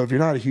 So if you're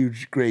not a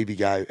huge Gravy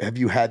guy, have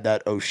you had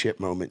that oh shit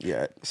moment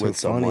yet with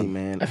someone? Funny,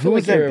 man. I feel Who like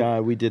was that guy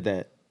we did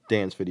that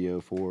dance video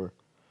for?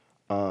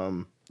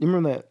 You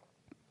remember that?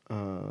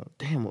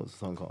 Damn, what was the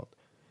song called?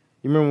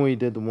 You remember when we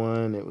did the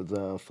one? It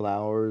was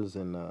Flowers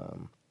and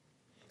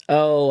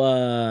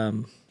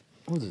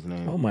what was his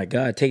name? Oh my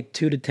God, Take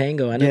Two to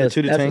Tango. I know Yeah, that's,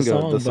 Two to that's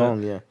Tango, the the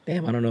song, song, yeah.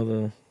 Damn, I don't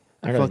know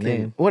his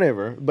name.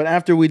 Whatever. But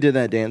after we did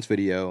that dance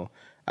video,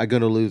 I go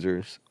to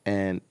Losers,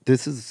 and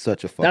this is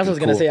such a fucking. That's what I was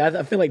gonna cool, say.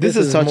 I feel like this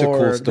is such more,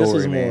 a cool story, this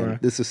is man. more.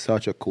 This is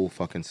such a cool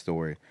fucking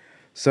story.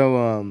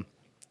 So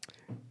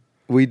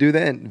we do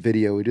that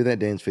video, we do that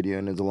dance video,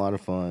 and it's a lot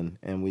of fun.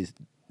 And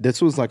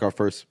this was like our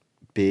first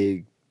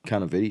big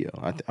kind of video.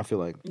 I feel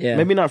like,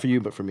 maybe not for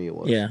you, but for me it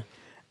was. Yeah.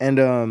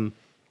 And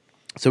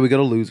so we go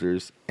to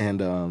Losers, and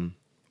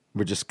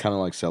we're just kind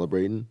of like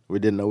celebrating. We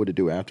didn't know what to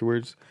do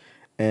afterwards,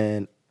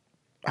 and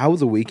I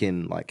was a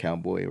weekend like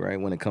cowboy, right?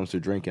 When it comes to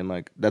drinking,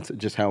 like that's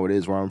just how it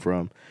is where I'm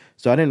from.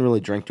 So I didn't really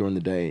drink during the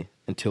day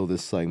until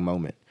this like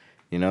moment,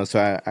 you know.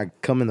 So I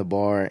come in the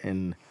bar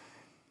and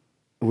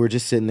we're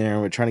just sitting there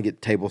and we're trying to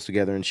get tables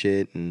together and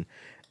shit, and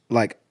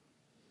like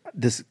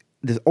this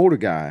older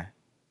guy,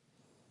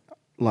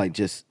 like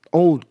just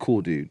old cool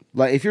dude.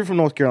 Like if you're from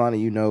North Carolina,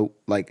 you know,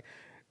 like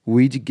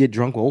we get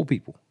drunk with old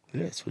people.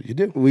 Yeah, that's what you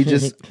do. We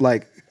just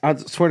like, I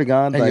swear to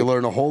God, and like, you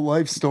learn a whole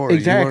life story.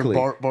 Exactly.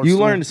 You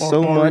learn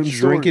so much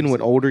drinking with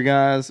older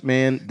guys,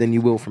 man, than you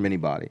will from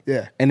anybody.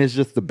 Yeah. And it's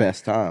just the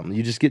best time.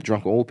 You just get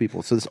drunk with old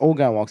people. So this old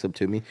guy walks up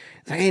to me.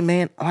 He's like, "Hey,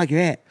 man, I like your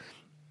hat."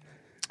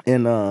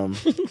 And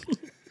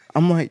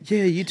I'm like,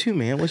 "Yeah, you too,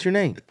 man. What's your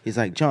name?" He's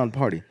like, "John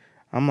Party."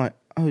 I'm like,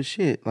 "Oh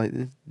shit, like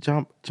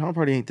John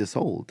Party ain't this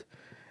old."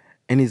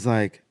 And he's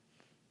like,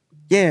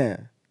 "Yeah,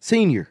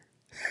 senior."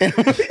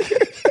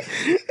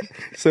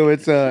 So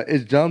it's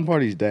John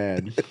Party's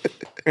dad,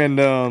 and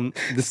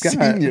this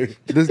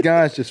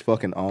guy is just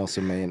fucking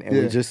awesome, man. And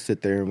we just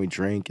sit there and we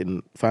drink,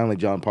 and finally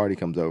John Party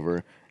comes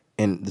over,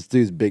 and this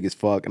dude's big as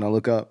fuck. And I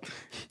look up,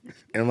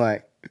 and I'm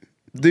like,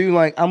 dude,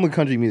 like I'm a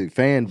country music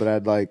fan, but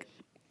I'd like,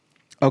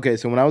 okay,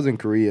 so when I was in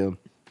Korea,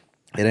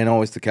 It Ain't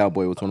Always the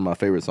Cowboy was one of my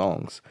favorite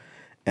songs,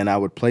 and I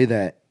would play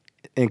that.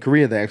 In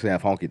Korea, they actually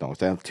have honky tonks.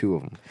 They have 2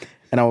 of them,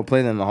 and I would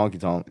play them in the honky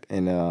tonk,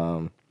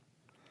 and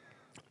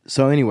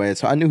so anyway,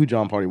 so I knew who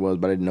John Party was,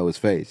 but I didn't know his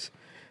face.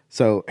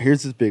 So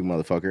here's this big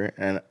motherfucker,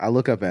 and I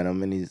look up at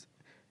him, and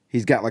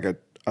he's got like a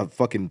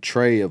fucking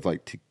tray of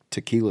like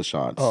tequila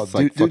shots. Oh,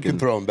 dude can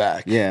throw them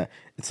back. Yeah,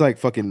 it's like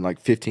fucking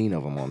like 15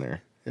 of them on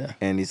there. Yeah,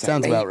 and he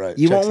sounds about right.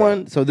 You Checks want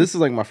one? out. So this is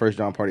like my first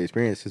John Party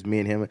experience. Just me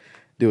and him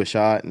do a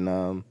shot, and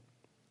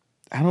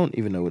I don't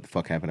even know what the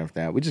fuck happened after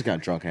that. We just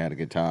got drunk and had a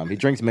good time. He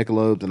drinks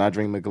Michelobes, and I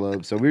drink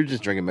Michelobes, so we were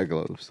just drinking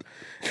Michelobes,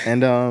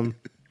 and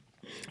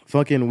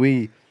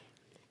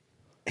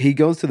he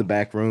goes to the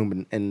back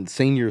room, and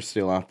Senior's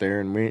still out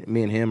there, and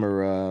me and him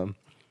are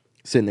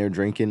sitting there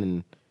drinking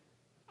and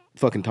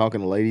fucking talking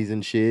to ladies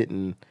and shit.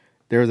 And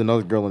there was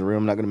another girl in the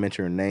room, I'm not going to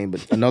mention her name,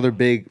 but another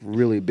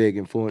really big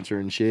influencer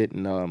and shit.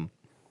 And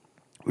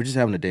we're just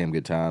having a damn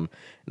good time.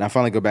 And I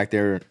finally go back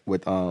there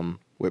with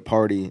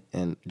Party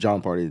and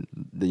John Party,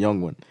 the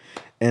young one.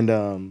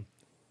 And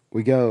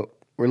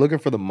we're looking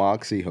for the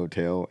Moxie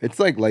Hotel. It's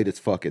like late as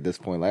fuck at this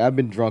point. Like I've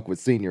been drunk with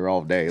Senior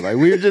all day. Like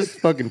we were just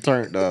fucking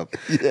turned up.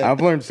 Yeah.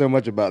 I've learned so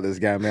much about this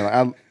guy, man.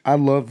 Like,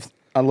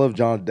 I love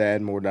John's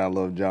dad more than I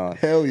love John.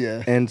 Hell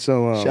yeah. And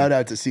so shout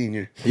out to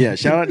Senior. Yeah,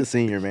 shout out to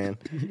Senior, man.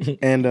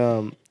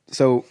 And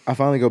so I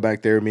finally go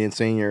back there, me and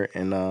Senior,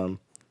 and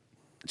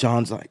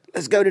John's like,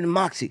 "Let's go to the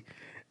Moxie."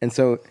 And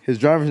so his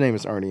driver's name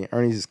is Ernie.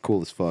 Ernie's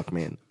cool as fuck,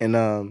 man.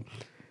 And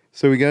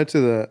so we go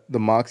to the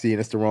Moxie, and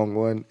it's the wrong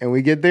one. And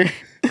we get there.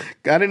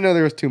 I didn't know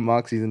there was 2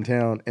 Moxies in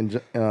town.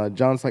 And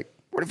John's like,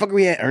 "Where the fuck are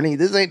we at, Ernie?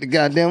 This ain't the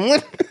goddamn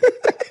one."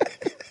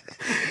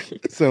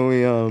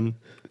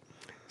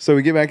 So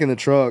we get back in the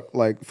truck,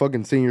 like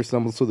fucking Senior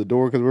stumbles to the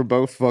door because we're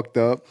both fucked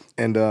up.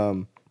 And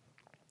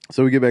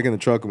so we get back in the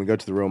truck and we go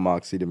to the real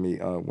Moxie to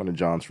meet one of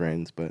John's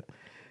friends. But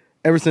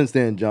ever since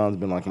then, John's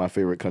been like my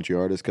favorite country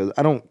artist because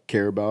I don't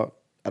care about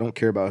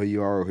who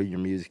you are or who your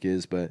music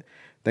is, but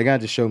that guy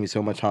just showed me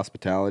so much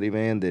hospitality,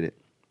 man, that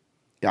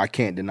I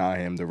can't deny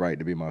him the right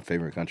to be my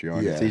favorite country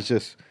artist. Yeah. He's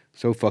just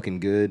so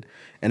fucking good.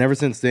 And ever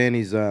since then,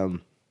 he's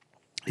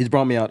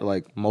brought me out to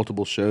like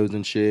multiple shows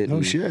and shit. Oh,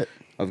 and shit.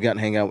 I've gotten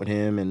to hang out with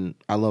him, and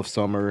I love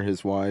Summer,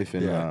 his wife,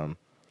 and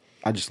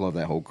I just love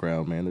that whole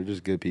crowd, man. They're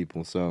just good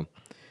people. So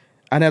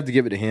I'd have to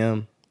give it to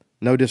him.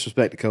 No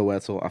disrespect to Co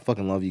Wetzel. I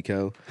fucking love you,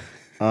 Co.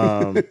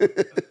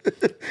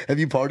 Have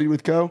you partied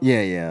with Co?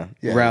 Yeah.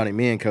 Rowdy.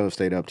 Me and Co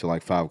stayed up till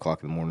like 5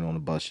 o'clock in the morning on the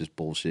bus just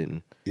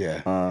bullshitting.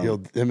 Yeah.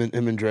 Him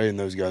and Dre and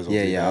those guys will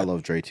do that. I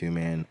love Dre too,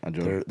 man.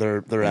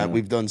 They're at.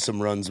 We've done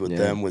some runs with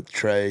them, with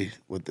Trey,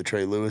 with the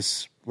Trey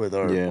Lewis, with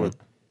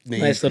me.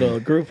 Nice little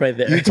group right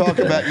there. You talk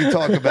about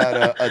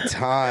a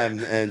time,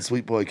 and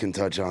Sweet Boy can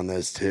touch on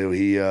this too.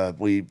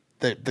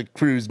 The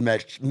crews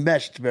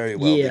meshed very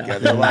well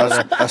together.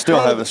 I still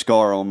have a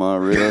scar on my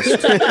wrist.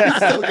 Still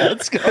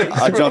got scars.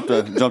 I jumped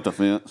a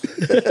fence.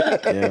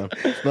 Yeah,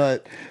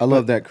 but I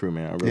love that crew,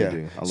 man. I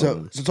really do. I love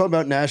them. So talk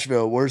about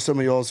Nashville. Where's some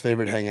of y'all's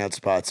favorite hangout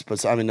spots?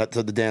 But I mean, not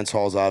to the dance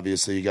halls.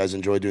 Obviously, you guys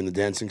enjoy doing the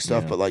dancing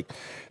stuff. But like,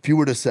 if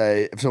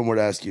someone were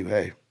to ask you,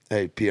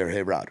 hey, Pierre,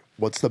 hey, Rod,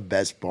 what's the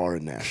best bar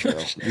in Nashville?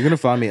 You're gonna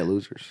find me at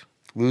Losers.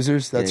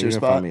 Losers, that's Yeah, your you're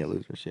gonna spot. find me at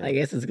Losers. Yeah. I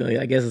guess it's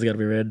gotta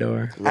be Red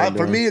Door.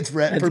 For me, it's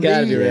red. It's For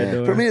gotta me, be Red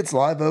Door. for me, it's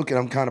Live Oak, and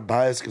I'm kind of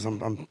biased because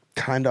I'm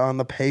kind of on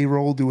the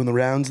payroll doing the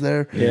rounds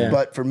there. Yeah.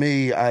 But for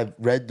me,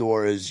 Red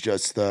Door is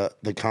just the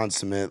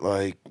consummate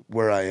like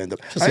where I end up.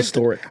 Just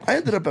historic. I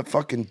ended up at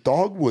fucking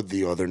Dogwood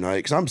the other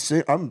night because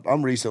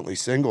I'm recently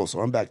single, so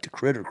I'm back to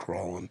critter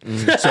crawling.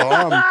 So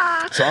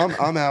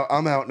I'm out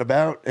and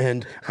about,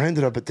 and I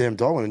ended up at damn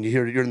Dogwood, and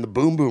you're in the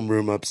boom boom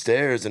room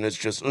upstairs, and it's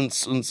just and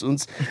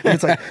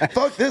it's like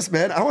fuck this,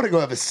 man. I want to go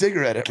have a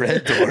cigarette at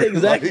Red Door.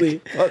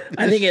 Exactly. Like,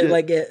 I think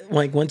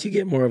like once you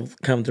get more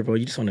comfortable,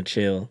 you just want to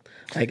chill.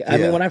 Like I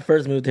Yeah. mean, when I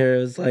first moved here, it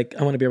was like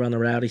I want to be around the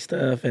rowdy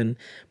stuff and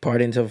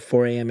party until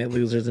 4 a.m. at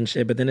Losers and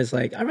shit. But then it's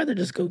like I'd rather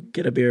just go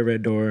get a beer at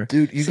Red Door,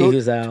 Dude, you see go-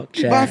 who's out,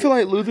 chat. But I feel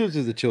like Luther's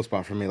is a chill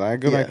spot for me. Like I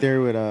go Yeah. back there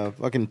with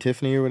fucking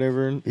Tiffany or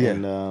whatever, Yeah.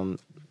 and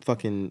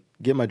fucking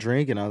get my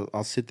drink, and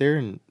I'll sit there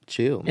and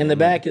chill. in the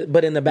back,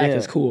 but in the back Yeah,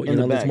 is cool. You in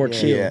the know, it's back, more yeah.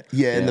 chill.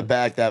 Yeah, in Yeah. the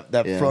back,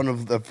 that Yeah.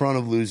 front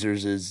of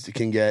Losers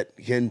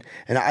and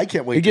I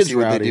can't wait to gets see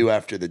what they rowdy. do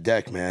after the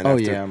deck, man. Oh,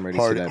 After yeah, I'm ready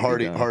to see that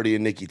Hardy, be done. Hardy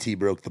and Nikki T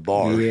broke the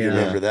bar. You Yeah.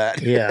 remember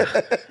that? Yeah, I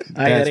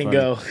That's didn't funny.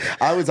 go.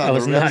 I was on I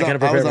was the not I was gonna on, I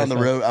prepare was on the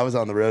myself. road. I was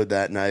on the road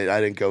that night.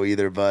 I didn't go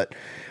either, but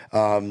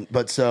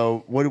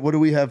so what do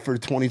we have for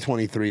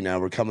 2023 now?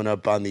 We're coming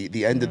up on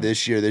the end of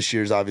this year. This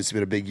year's obviously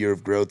been a big year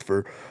of growth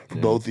for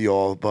both of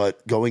y'all,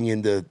 but going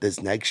into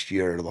this next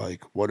year,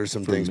 like what are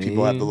some things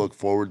people have to me- look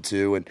forward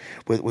to? And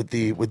with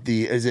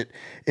the is it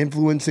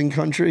influencing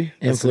country?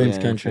 Influence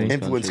Yeah, country.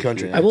 Influence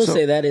country. yeah. I will So-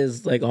 say that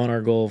is like on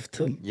our goal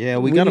to. Yeah,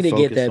 we need gotta to get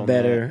focus that on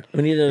better. that.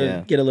 We need to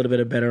Yeah. get a little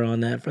bit better on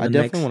that for the I next.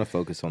 definitely want to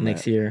focus on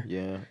next that. year.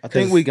 Yeah, I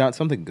think we got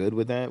something good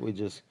with that.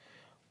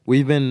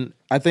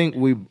 I think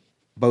we've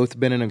both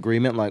been in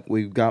agreement. Like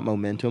we've got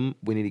momentum.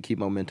 We need to keep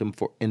momentum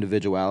for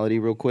individuality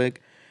real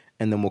quick,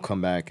 and then we'll come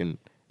back and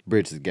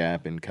bridge the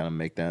gap and kind of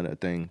make that a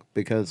thing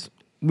because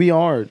we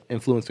are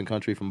influencing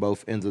country from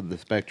both ends of the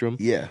spectrum.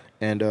 Yeah.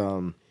 And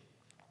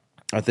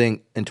I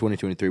think in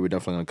 2023 we're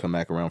definitely gonna come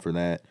back around for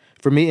that.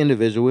 For me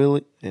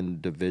individually,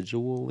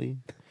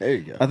 There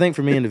you go. I think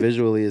for me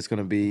individually, it's going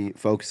to be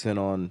focusing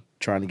on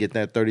trying to get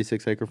that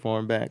 36-acre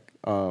farm back.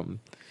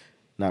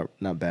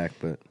 Not back,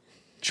 but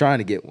trying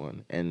to get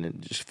one, and then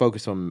just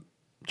focus on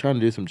trying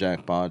to do some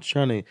jackpots,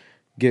 trying to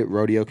get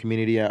rodeo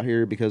community out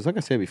here because, like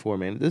I said before,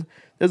 man,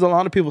 there's a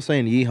lot of people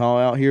saying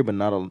yeehaw out here, but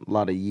not a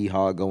lot of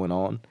yeehaw going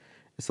on.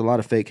 It's a lot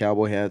of fake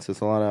cowboy hats. It's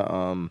a lot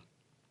of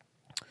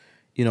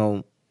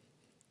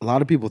a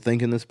lot of people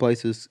thinking this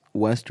place is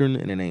Western,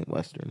 and it ain't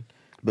Western.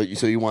 But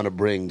so you want to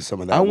bring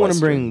some of that? I want to Western-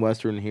 bring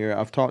Western here.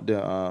 I've talked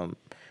to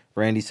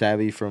Randy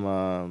Savvy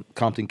from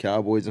Compton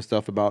Cowboys and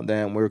stuff about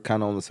that, and we're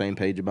kind of on the same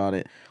page about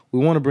it. We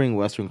want to bring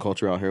Western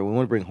culture out here. We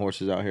want to bring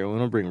horses out here. We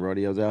want to bring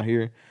rodeos out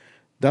here.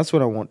 That's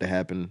what I want to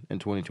happen in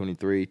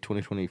 2023,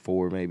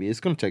 2024 maybe. It's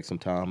going to take some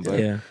time, but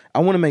Yeah. I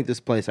want to make this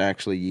place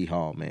actually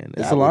yeehaw, man.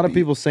 It's That a lot would of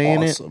be people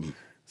saying awesome. it.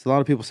 It's a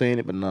lot of people saying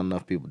it, but not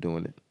enough people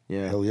doing it.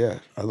 Yeah. Hell yeah!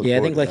 I look Yeah, I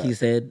forward think to like that. you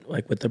said,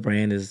 like with the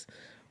brand is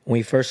when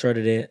we first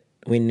started it,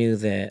 we knew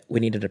that we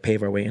needed to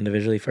pave our way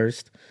individually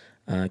first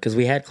because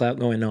we had clout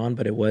going on,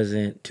 but it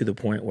wasn't to the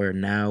point where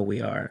now we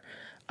are.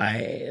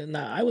 I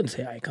wouldn't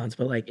say icons,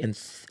 but like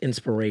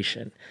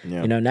inspiration.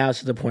 Yeah. You know, now it's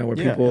to the point where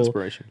Yeah, people,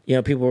 inspiration. you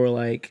know, people were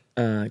like,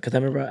 because I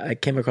remember I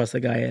came across a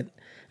guy at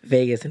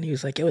Vegas and he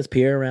was like, "Yo, is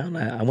Pierre around?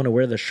 I want to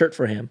wear the shirt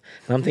for him."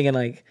 And I'm thinking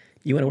like,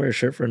 you want to wear a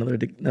shirt for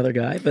another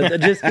guy,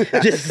 but just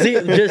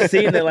seeing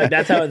that like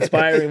that's how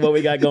inspiring what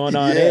we got going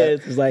on is.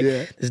 It's like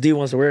this dude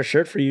wants to wear a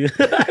shirt for you,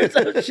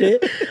 some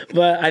shit.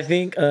 But I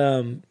think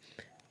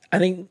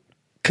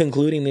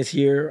concluding this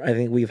year, I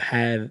think we've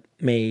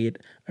made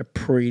a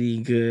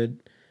pretty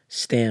good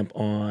stamp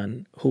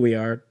on who we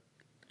are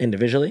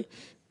individually.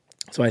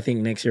 So I think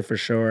next year for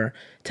sure,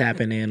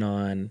 tapping in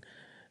on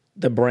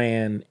the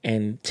brand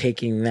and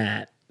taking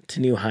that to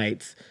new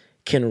heights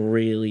can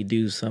really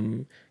do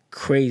some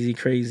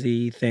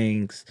crazy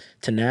things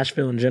to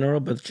Nashville in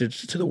general, but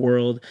to the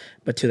world,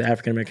 but to the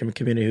African American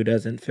community who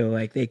doesn't feel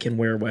like they can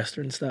wear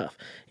Western stuff,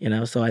 you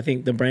know? So I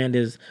think the brand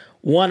is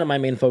one of my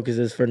main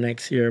focuses for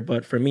next year,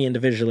 but for me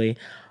individually,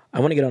 I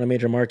want to get on a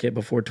major market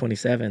before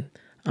 27.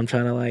 I'm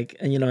trying to like,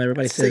 and you know,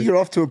 everybody So says you're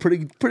off to a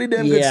pretty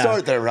damn good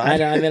start there, right? I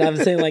know. I mean, I'm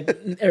saying like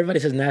everybody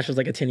says Nashville's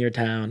like a 10-year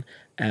town,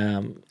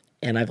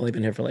 and I've only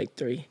been here for like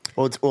 3.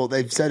 Well,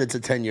 they've said it's a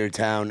 10-year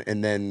town,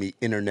 and then the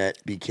internet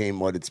became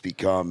what it's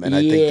become, and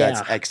I think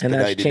that's and expedited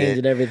that's changed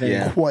it everything.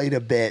 Yeah. quite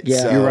a bit. Yeah.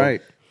 So, You're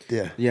right.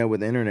 Yeah. Yeah,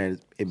 with the internet,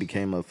 it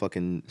became a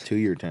fucking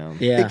 2-year town.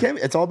 Yeah.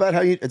 It's all about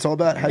how you. It's all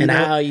about how And you.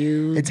 how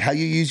you It's how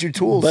you use your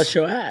tools. bust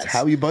your ass. It's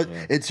how you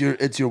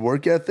It's your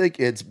work ethic.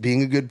 It's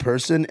being a good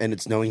person, and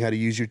it's knowing how to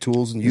use your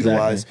tools and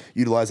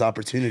utilize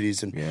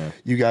opportunities. And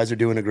you guys are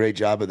doing a great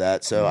job of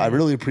that. So I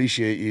really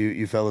appreciate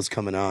you fellas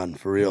coming on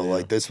for real.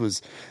 Like this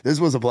was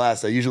a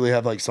blast. I usually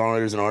have like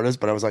songwriters and artists,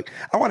 but I was like,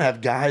 I want to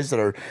have guys that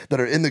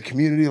are in the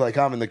community, like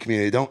I'm in the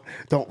community.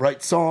 Don't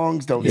write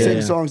songs, don't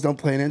sing songs, don't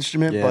play an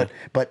instrument,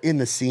 but in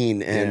the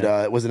scene. And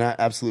it was an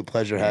absolute absolute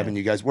pleasure having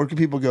you guys. Where can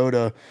people go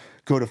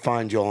to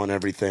find y'all and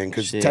everything?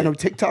 Because I know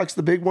TikTok's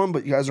the big one,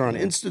 but you guys are on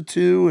Insta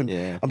too,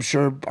 and I'm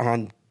sure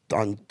on.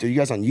 Are you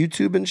guys on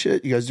YouTube and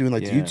shit? You guys doing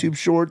like the YouTube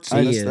shorts?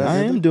 I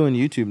am doing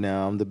YouTube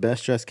now. I'm the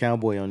Best Dressed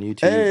Cowboy on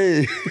YouTube.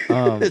 Hey,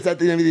 is that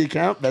the name of the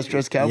account? Best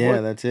Dressed Cowboy?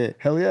 Yeah, that's it.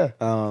 Hell yeah.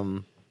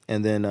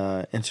 And then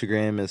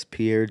Instagram is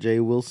Pierre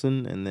J.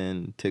 Wilson, and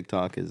then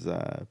TikTok is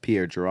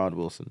Pierre Gerard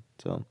Wilson.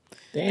 So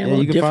damn,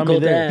 you can find me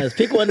there.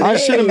 Pick one. I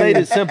should have made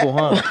it simple,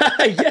 huh?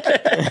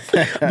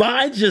 Yes.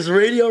 Mine's just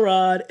Radio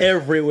Rod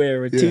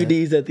everywhere with 2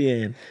 D's at the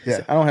end.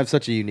 Yeah, I don't have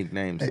such a unique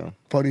name. So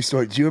funny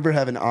story. Do you ever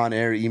have an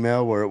on-air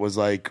email where it was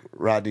like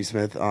Rodney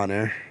Smith on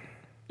air?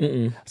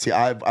 Mm-mm. See,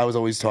 I was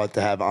always taught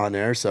to have on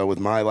air. So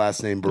with my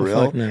last name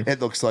Burrill, it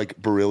looks like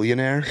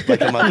Berillionaire.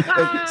 Like I'm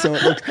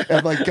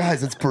like,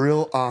 guys, it's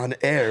Burrill on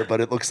air,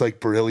 but it looks like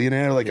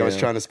Berillionaire. Like I was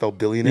trying to spell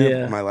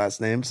billionaire with my last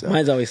name. So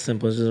mine's always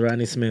simple. It's just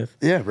Rodney Smith.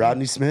 Yeah,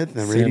 Rodney Smith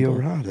and Radio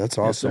Rod. That's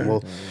awesome.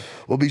 Yes,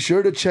 well, be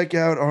sure to check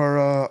out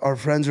our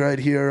friends right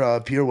here,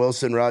 Pierre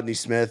Wilson, Rodney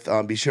Smith.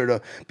 Be sure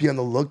to be on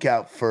the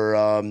lookout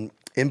for.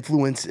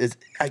 Influence is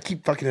I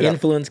keep fucking it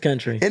Influence up.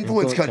 Country.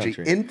 Influence Country.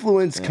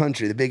 Influence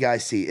Country. The big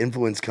IC.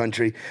 Influence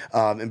Country.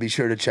 And be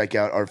sure to check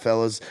out our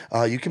fellas.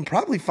 You can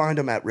probably find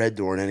them at Red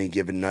Door on any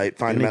given night.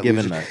 Find them at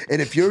Losers.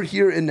 And if you're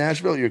here in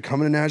Nashville, you're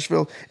coming to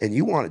Nashville, and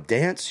you want to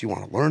dance, you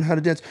want to learn how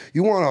to dance,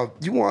 you want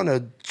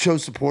to show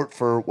support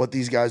for what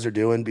these guys are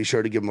doing, be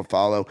sure to give them a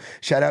follow.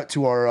 Shout out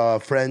to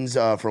our friends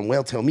from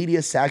Whaletail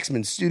Media,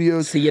 Saxman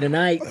Studios. See you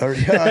tonight.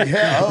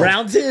 Oh.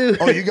 Round 2.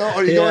 Oh, you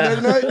going there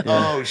tonight?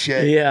 Oh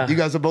shit. Yeah. You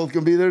guys are both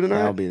gonna be there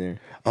tonight? I'll be there.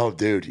 Oh,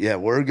 dude, yeah,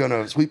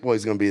 Sweet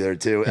Boy's gonna be there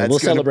too. We'll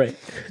celebrate,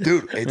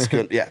 dude. It's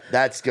good. Yeah,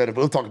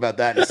 we'll talk about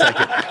that in a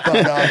second.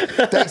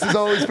 But thanks as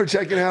always for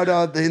checking out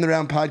the In the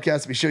Round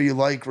podcast. Be sure you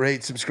like,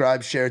 rate,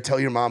 subscribe, share, tell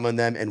your mama and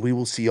them, and we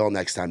will see y'all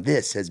next time.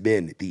 This has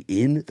been the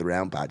In the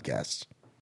Round podcast.